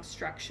strong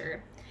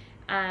structure.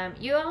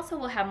 You also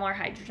will have more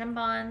hydrogen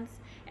bonds,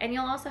 and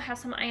you'll also have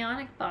some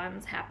ionic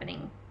bonds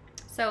happening.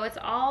 So it's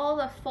all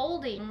the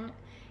folding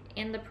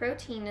in the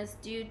protein is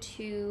due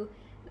to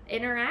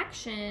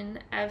interaction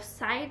of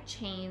side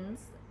chains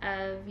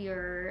of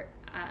your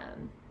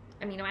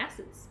amino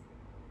acids.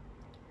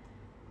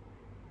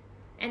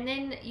 And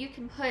then you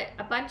can put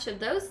a bunch of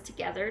those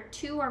together,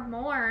 two or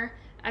more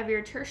of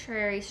your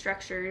tertiary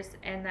structures,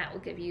 and that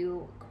will give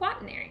you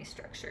quaternary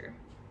structure.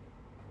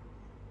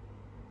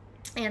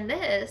 And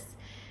this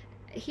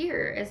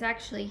here is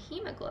actually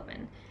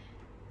hemoglobin.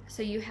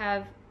 So you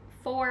have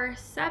 4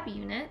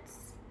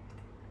 subunits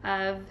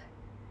of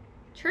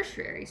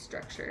tertiary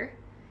structure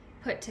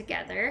put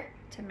together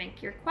to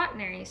make your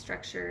quaternary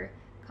structure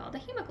called a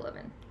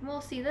hemoglobin. And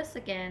we'll see this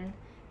again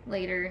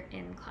later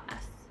in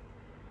class.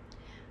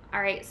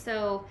 All right,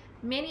 so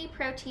many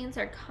proteins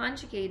are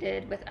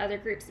conjugated with other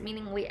groups,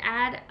 meaning we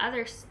add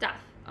other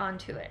stuff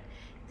onto it.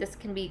 This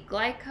can be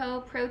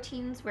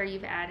glycoproteins, where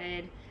you've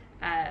added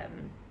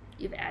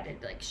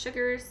like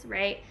sugars,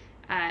 right?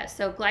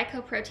 So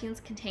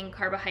glycoproteins contain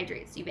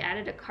carbohydrates. You've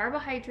added a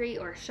carbohydrate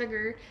or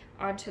sugar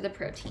onto the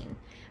protein.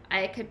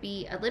 It could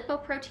be a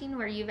lipoprotein,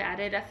 where you've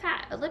added a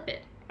fat, a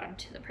lipid,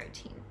 onto the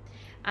protein.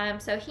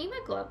 So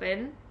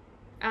hemoglobin,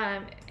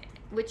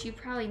 which you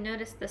probably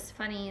noticed this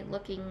funny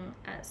looking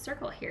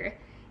circle here,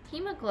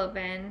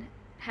 hemoglobin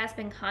has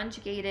been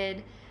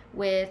conjugated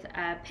with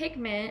a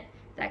pigment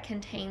that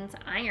contains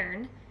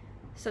iron.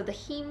 So the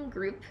heme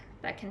group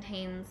that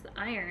contains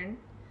iron,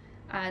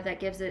 that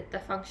gives it the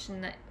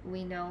function that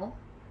we know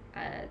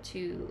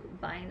to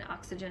bind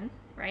oxygen,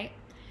 right?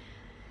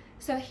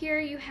 So here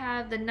you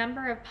have the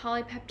number of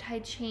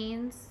polypeptide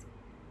chains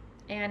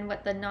and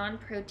what the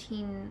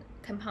non-protein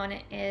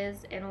component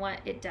is and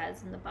what it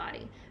does in the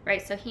body,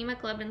 right? So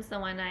hemoglobin's the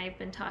one I've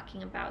been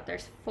talking about.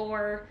 There's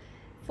four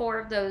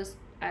of those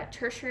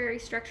tertiary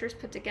structures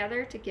put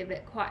together to give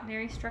it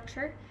quaternary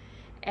structure.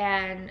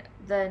 And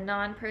the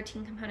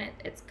non-protein component,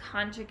 its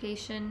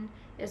conjugation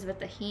is with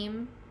the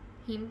heme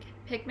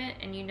pigment,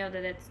 and you know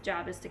that its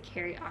job is to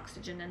carry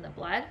oxygen in the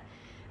blood.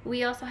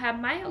 We also have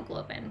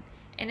myoglobin,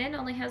 and it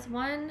only has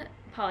one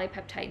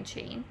polypeptide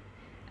chain,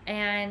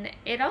 and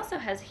it also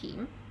has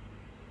heme,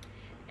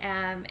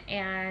 and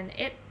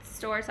it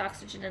stores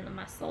oxygen in the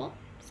muscle,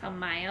 so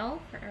myo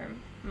for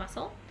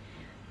muscle.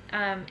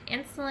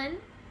 Insulin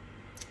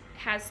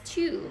has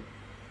two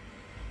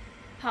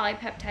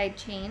polypeptide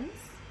chains,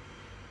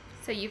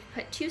 so you've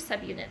put two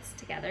subunits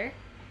together,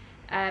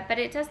 but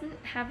it doesn't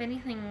have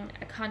anything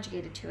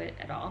conjugated to it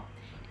at all.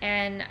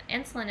 And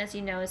insulin, as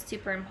you know, is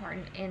super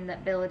important in the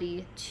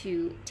ability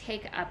to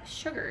take up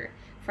sugar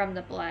from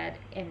the blood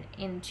and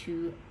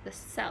into the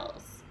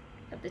cells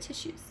of the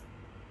tissues.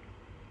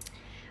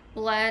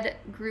 Blood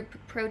group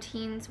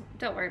proteins,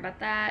 don't worry about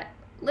that.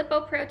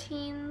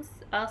 Lipoproteins,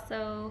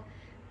 also,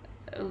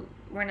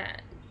 we're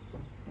not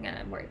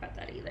gonna worry about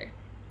that either.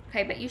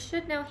 Okay, but you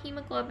should know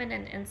hemoglobin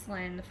and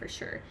insulin for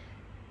sure.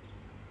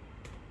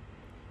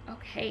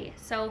 Okay,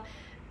 so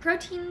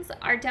proteins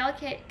are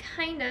delicate,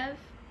 kind of,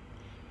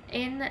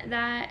 in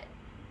that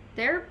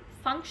their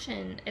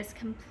function is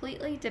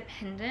completely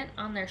dependent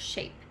on their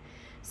shape.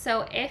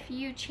 So if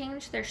you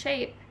change their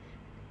shape,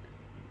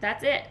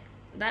 that's it.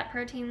 That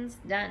protein's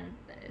done.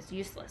 It's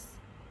useless.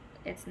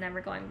 It's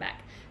never going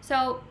back.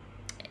 So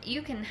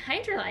you can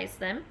hydrolyze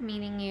them,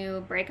 meaning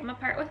you break them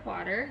apart with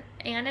water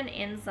and an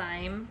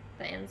enzyme.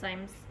 The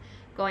enzyme's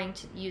going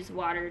to use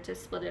water to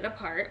split it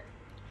apart.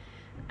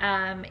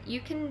 You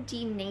can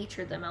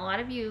denature them. A lot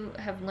of you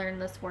have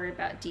learned this word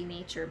about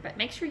denature, but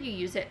make sure you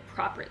use it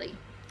properly.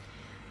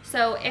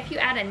 So if you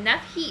add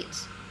enough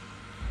heat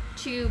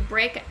to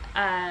break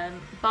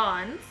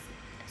bonds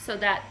so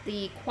that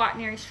the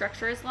quaternary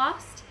structure is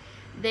lost,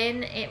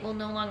 then it will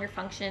no longer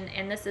function,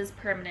 and this is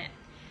permanent.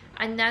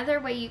 Another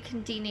way you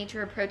can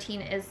denature a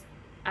protein is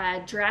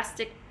a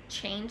drastic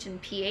change in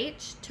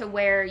pH to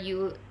where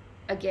you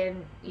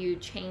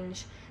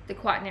change the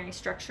quaternary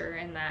structure,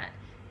 and that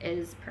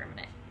is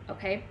permanent.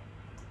 Okay.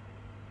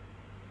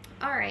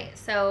 All right.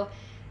 So,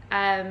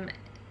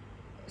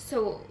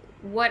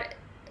 what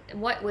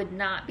would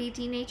not be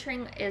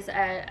denaturing is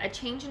a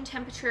change in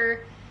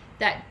temperature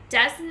that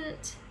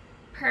doesn't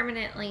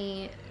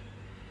permanently,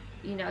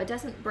 it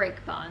doesn't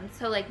break bonds.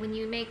 So like when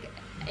you make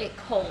it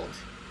cold,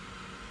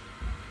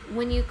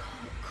 when you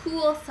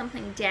cool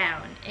something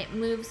down, it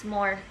moves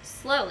more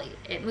slowly.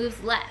 It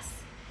moves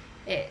less.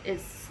 It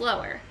is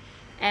slower.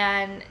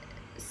 And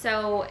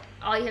so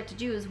all you have to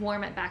do is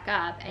warm it back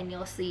up and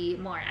you'll see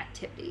more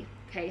activity.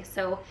 Okay,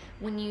 so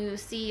when you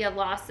see a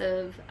loss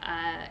of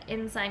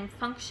enzyme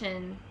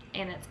function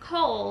and it's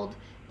cold,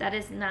 that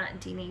is not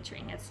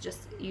denaturing. It's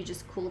just, you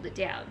just cooled it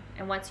down.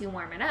 And once you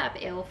warm it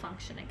up, it will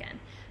function again.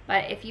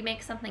 But if you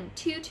make something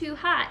too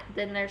hot,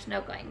 then there's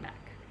no going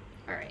back.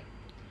 All right.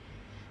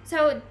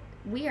 So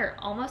we are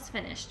almost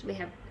finished. We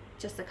have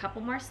just a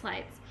couple more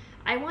slides.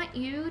 I want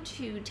you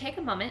to take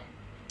a moment,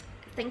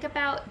 think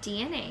about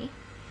DNA,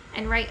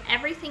 and write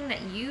everything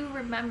that you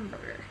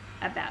remember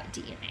about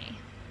DNA.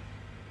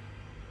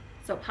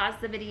 So pause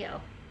the video.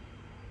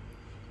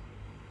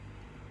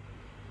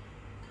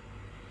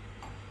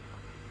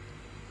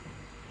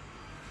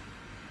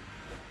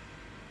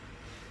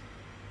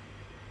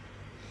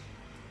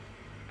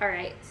 All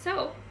right,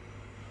 so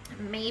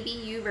maybe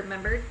you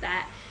remembered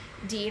that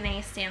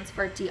DNA stands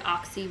for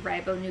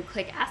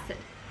deoxyribonucleic acid.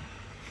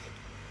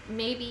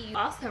 Maybe you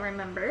also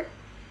remember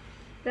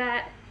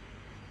that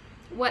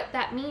what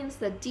that means,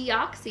 the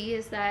deoxy,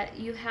 is that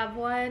you have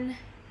one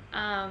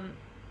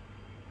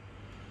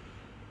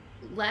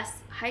less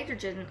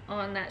hydrogen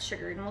on that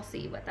sugar, and we'll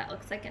see what that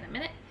looks like in a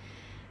minute.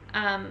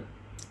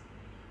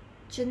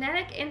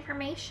 Genetic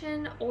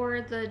information,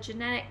 or the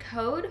genetic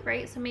code,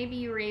 right? So maybe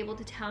you were able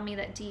to tell me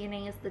that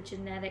DNA is the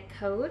genetic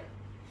code,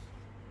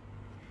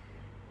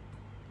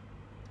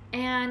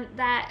 and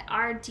that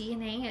our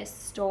DNA is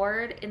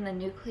stored in the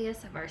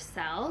nucleus of our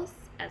cells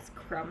as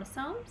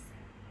chromosomes.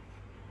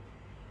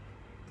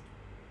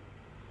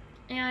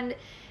 And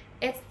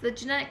it's the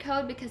genetic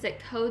code because it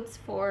codes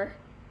for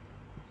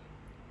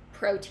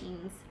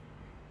proteins.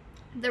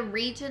 The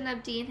region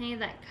of DNA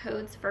that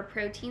codes for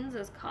proteins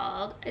is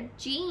called a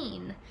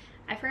gene.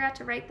 I forgot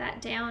to write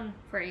that down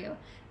for you,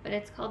 but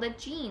it's called a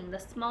gene. The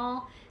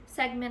small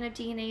segment of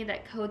DNA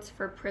that codes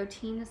for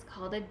protein is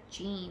called a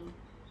gene.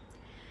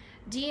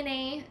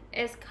 DNA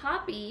is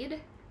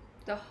copied,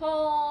 the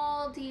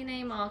whole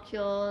DNA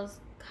molecule is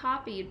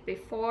copied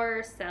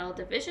before cell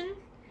division.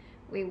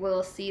 We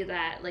will see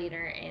that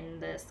later in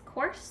this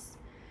course.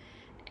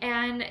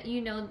 And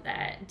you know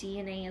that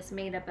DNA is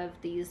made up of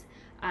these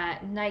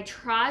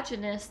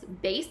nitrogenous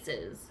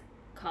bases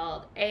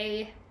called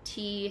A,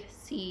 T,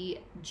 C,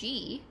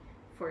 G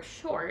for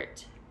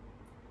short.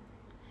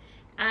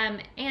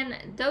 And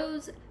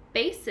those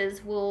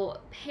bases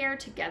will pair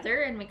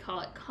together, and we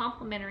call it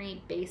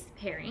complementary base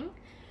pairing,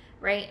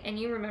 right? And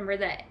you remember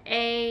that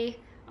A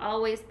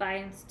always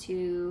binds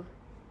to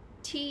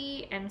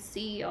T and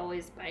C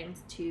always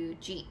binds to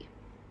G.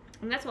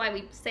 And that's why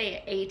we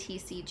say A, T,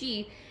 C,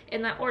 G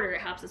in that order.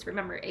 It helps us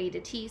remember A to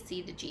T,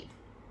 C to G.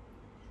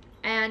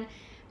 And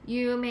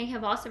you may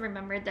have also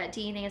remembered that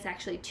DNA is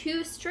actually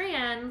two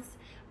strands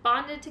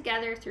bonded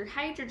together through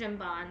hydrogen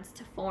bonds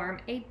to form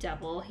a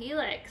double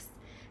helix.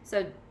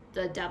 So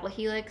the double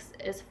helix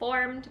is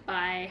formed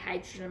by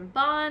hydrogen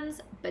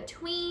bonds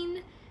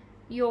between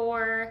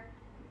your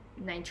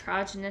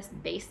nitrogenous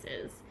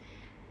bases.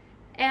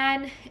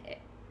 And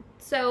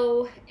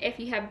so if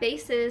you have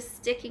bases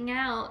sticking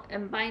out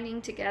and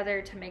binding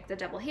together to make the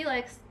double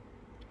helix,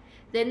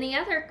 then the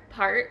other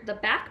part, the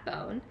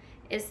backbone,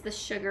 is the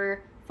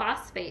sugar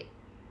phosphate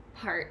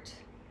part.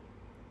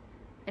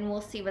 And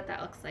we'll see what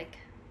that looks like.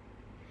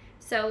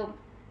 So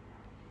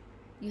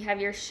you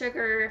have your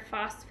sugar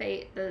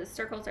phosphate, the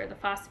circles are the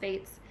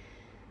phosphates,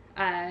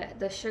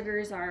 the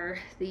sugars are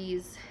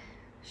these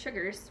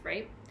sugars,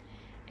 right?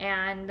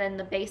 And then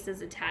the base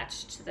is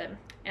attached to them.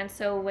 And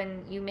so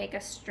when you make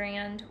a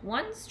strand,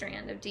 one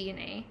strand of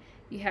DNA,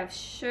 you have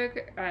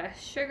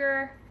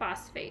sugar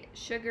phosphate.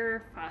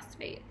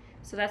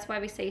 So that's why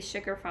we say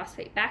sugar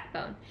phosphate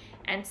backbone.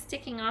 And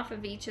sticking off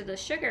of each of the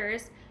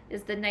sugars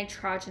is the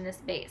nitrogenous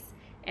base.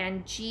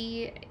 And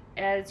G,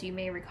 as you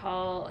may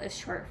recall, is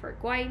short for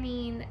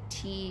guanine,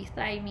 T,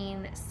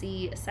 thymine,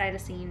 C,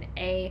 cytosine,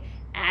 A,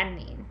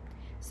 adenine.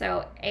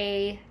 So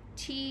A,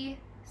 T,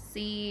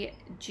 C,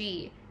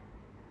 G.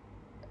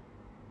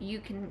 You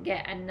can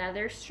get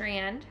another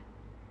strand,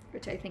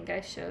 which I think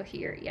I show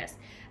here, yes,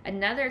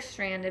 another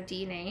strand of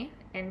DNA.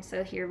 And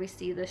so here we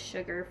see the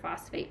sugar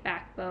phosphate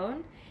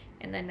backbone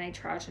and the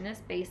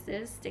nitrogenous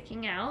bases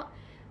sticking out.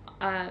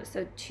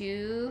 So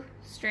two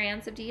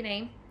strands of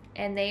DNA,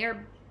 and they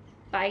are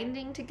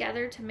binding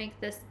together to make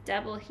this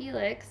double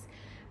helix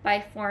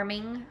by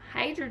forming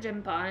hydrogen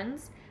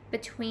bonds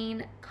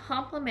between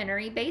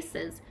complementary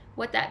bases.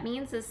 What that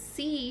means is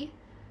C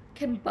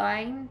can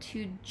bind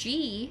to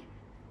G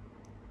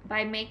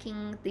by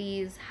making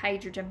these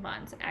hydrogen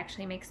bonds. It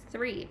actually makes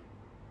 3.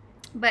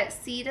 But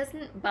C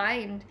doesn't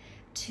bind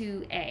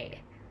to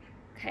A,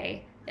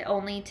 okay?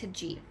 Only to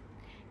G.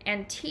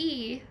 And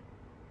T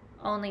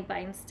only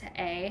binds to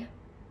A,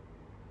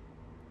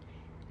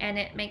 and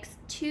it makes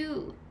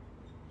 2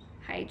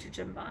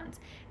 hydrogen bonds.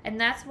 And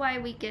that's why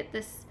we get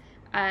this,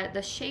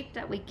 the shape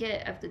that we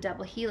get of the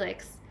double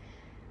helix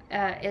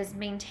is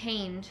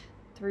maintained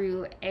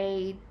through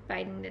A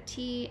binding to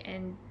T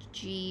and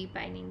G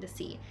binding to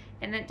C.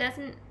 And it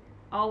doesn't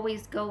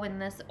always go in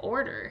this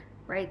order,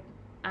 right?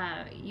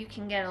 You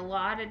can get a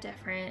lot of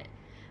different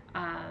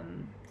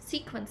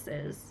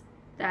sequences.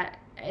 That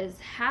is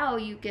how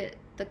you get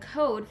the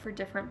code for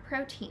different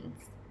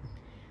proteins.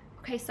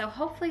 Okay, so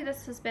hopefully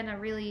this has been a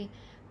really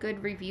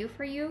good review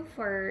for you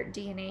for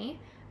DNA.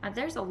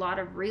 There's a lot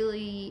of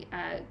really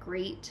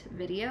great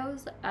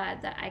videos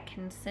that I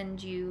can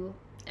send you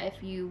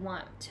if you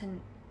want to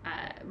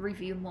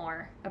review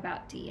more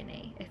about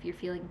DNA, if you're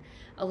feeling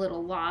a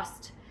little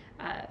lost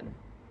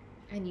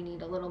and you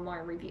need a little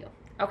more review.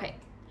 Okay,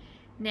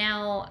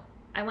 now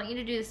I want you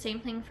to do the same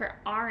thing for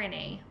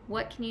RNA.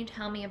 What can you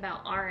tell me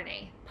about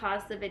RNA?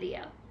 Pause the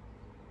video.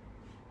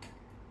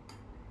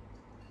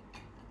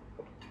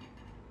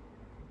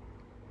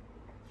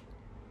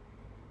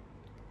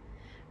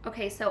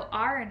 Okay, so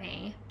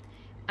RNA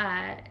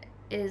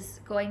is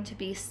going to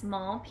be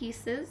small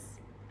pieces,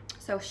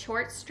 so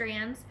short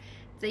strands.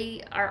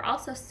 They are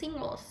also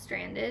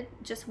single-stranded,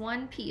 just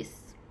one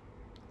piece.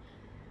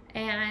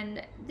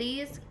 And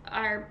these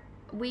are,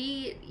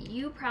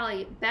 you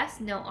probably best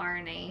know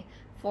RNA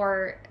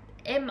for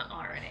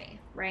mRNA,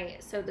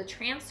 right? So the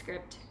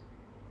transcript,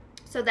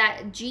 so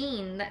that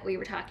gene that we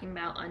were talking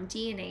about on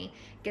DNA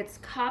gets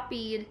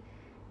copied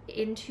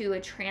into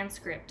a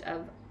transcript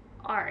of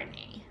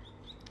RNA.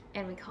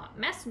 And we call it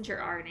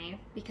messenger RNA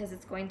because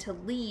it's going to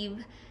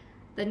leave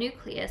the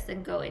nucleus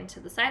and go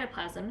into the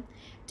cytoplasm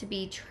to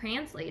be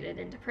translated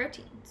into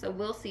protein. So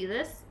we'll see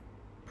this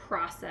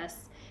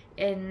process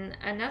in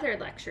another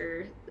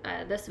lecture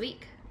this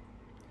week.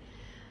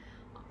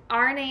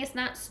 RNA is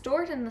not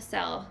stored in the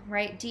cell,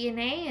 right?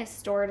 DNA is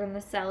stored in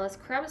the cell as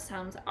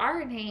chromosomes.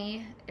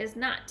 RNA is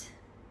not.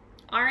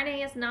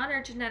 RNA is not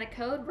our genetic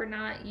code. We're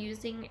not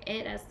using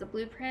it as the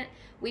blueprint.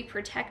 We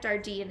protect our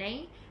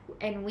DNA,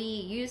 and we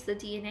use the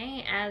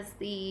DNA as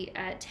the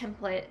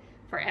template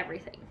for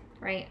everything,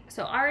 right?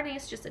 So RNA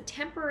is just a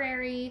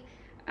temporary,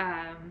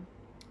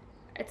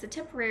 it's a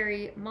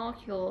temporary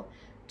molecule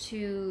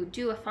to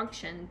do a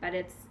function, but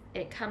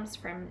it comes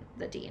from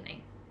the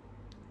DNA,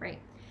 right?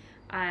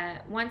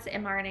 Once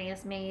mRNA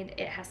is made,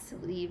 it has to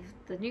leave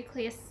the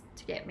nucleus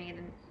to get made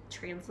and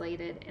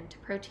translated into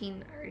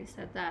protein. I already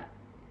said that.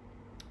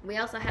 We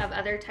also have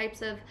other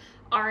types of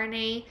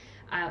RNA.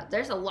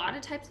 There's a lot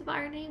of types of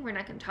RNA. We're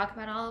not going to talk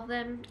about all of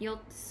them.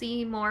 You'll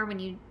see more when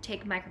you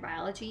take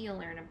microbiology. You'll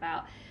learn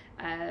about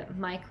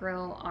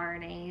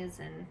microRNAs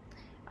and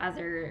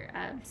other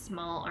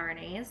small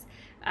RNAs.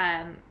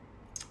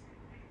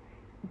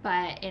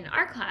 But in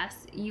our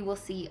class, you will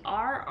see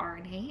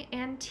rRNA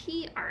and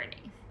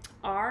tRNA.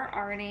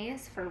 rRNA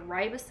is for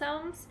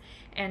ribosomes,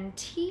 and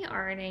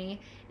tRNA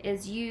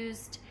is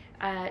used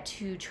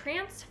to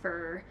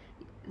transfer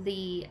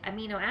the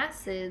amino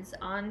acids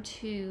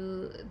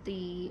onto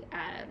the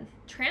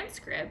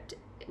transcript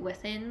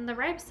within the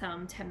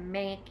ribosome to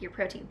make your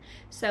protein.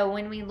 So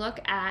when we look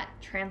at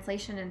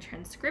translation and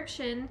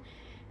transcription,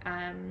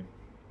 I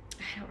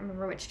don't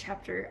remember which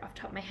chapter off the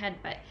top of my head,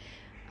 but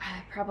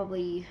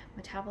probably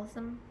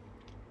metabolism.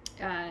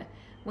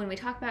 When we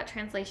talk about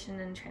translation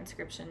and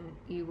transcription,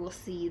 you will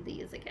see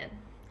these again.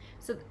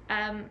 So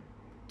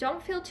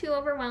don't feel too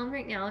overwhelmed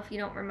right now if you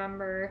don't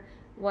remember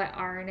what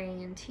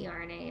RNA and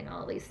tRNA and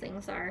all these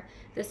things are.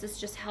 This is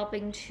just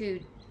helping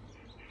to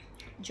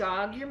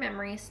jog your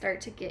memory,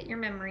 start to get your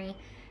memory,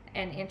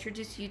 and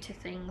introduce you to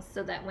things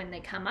so that when they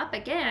come up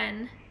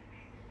again,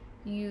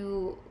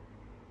 you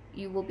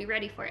will be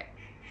ready for it.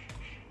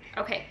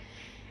 Okay,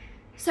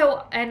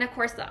 so, and of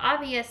course the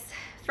obvious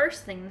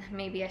first thing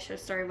maybe I should have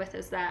started with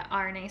is that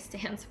RNA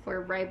stands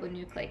for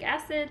ribonucleic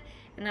acid,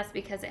 and that's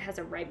because it has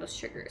a ribose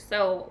sugar.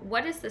 So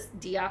what is this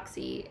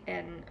deoxy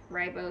and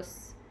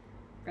ribose,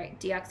 right?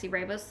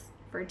 Deoxyribose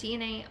for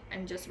DNA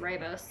and just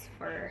ribose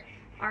for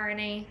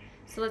RNA.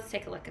 So let's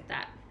take a look at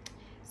that.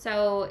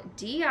 So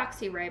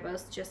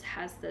deoxyribose just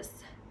has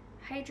this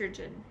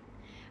hydrogen,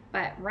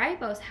 but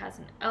ribose has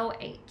an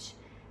OH,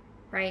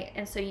 right?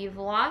 And so you've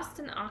lost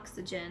an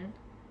oxygen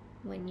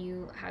when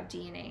you have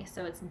DNA.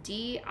 So it's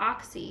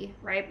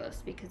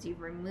deoxyribose because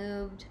you've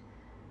removed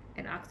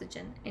an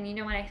oxygen. And you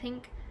know what,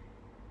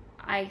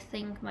 I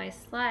think my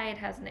slide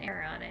has an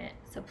error on it.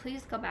 So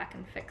please go back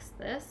and fix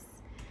this.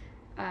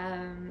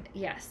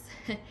 Yes,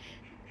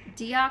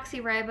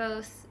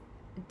 deoxyribose,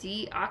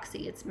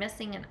 deoxy, it's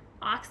missing an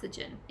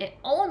oxygen. It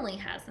only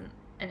has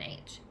an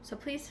H. So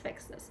please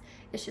fix this.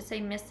 It should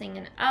say missing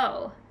an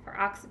O for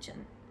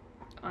oxygen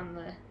on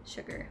the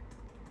sugar.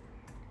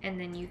 And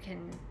then you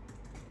can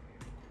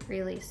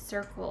really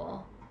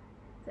circle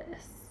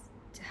this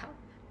to help.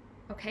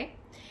 Okay?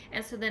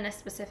 And so then a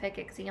specific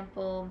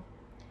example,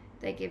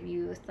 they give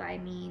you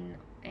thymine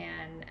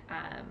and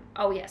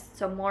oh yes,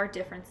 so more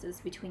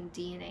differences between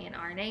DNA and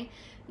RNA.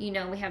 You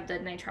know, we have the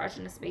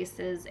nitrogenous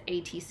bases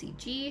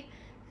ATCG,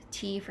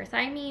 T for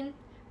thymine,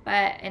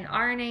 but in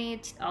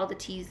RNA, all the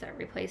T's are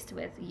replaced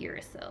with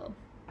uracil.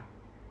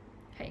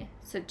 Okay,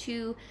 so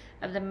two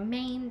of the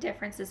main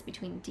differences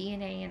between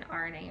DNA and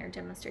RNA are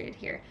demonstrated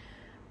here.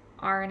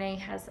 RNA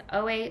has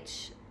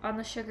OH on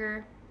the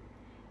sugar,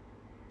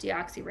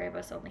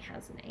 deoxyribose only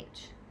has an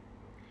H.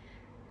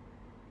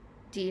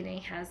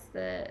 DNA has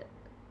the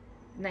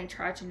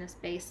nitrogenous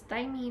base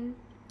thymine,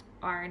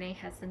 RNA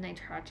has the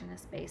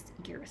nitrogenous base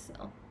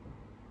uracil.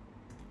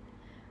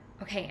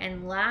 Okay,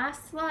 and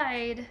last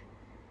slide,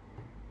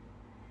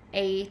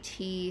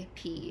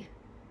 ATP,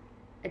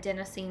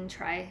 adenosine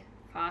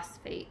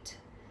triphosphate.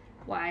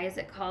 Why is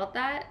it called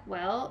that?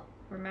 Well,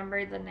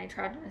 remember the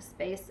nitrogenous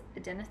base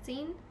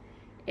adenosine?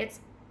 It's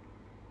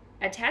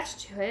attached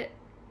to it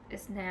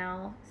is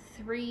now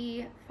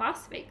 3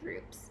 phosphate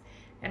groups.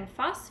 And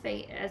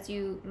phosphate, as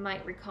you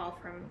might recall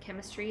from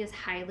chemistry, is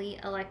highly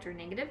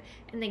electronegative,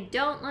 and they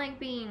don't like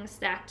being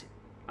stacked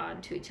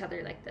onto each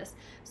other like this.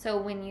 So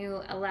when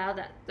you allow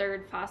that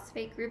 3rd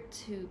phosphate group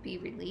to be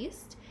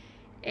released,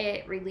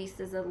 it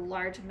releases a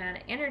large amount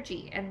of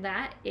energy, and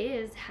that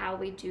is how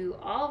we do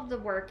all of the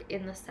work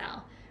in the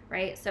cell,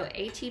 right? So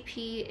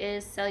ATP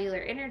is cellular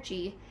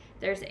energy.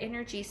 There's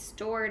energy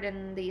stored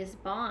in these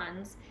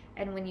bonds,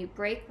 and when you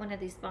break one of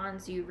these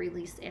bonds, you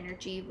release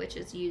energy, which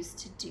is used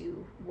to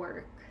do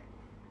work.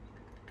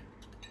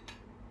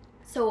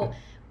 So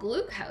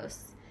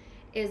glucose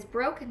is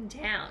broken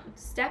down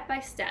step by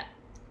step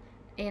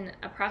in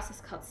a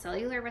process called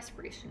cellular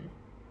respiration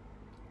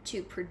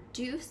to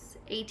produce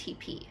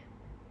ATP.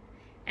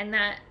 And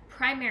that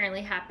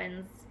primarily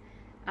happens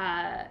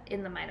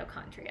in the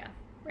mitochondria,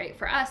 right?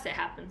 For us, it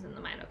happens in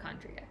the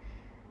mitochondria.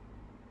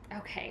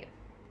 Okay.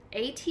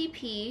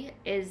 ATP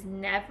is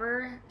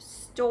never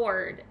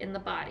stored in the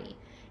body.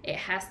 It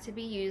has to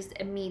be used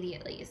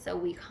immediately. So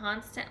we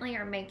constantly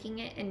are making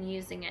it and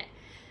using it.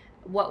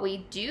 What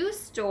we do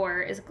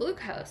store is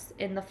glucose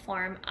in the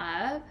form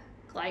of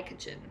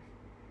glycogen.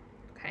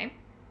 Okay.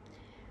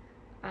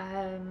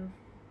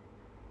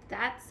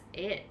 That's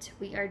it.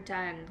 We are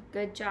done.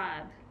 Good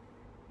job.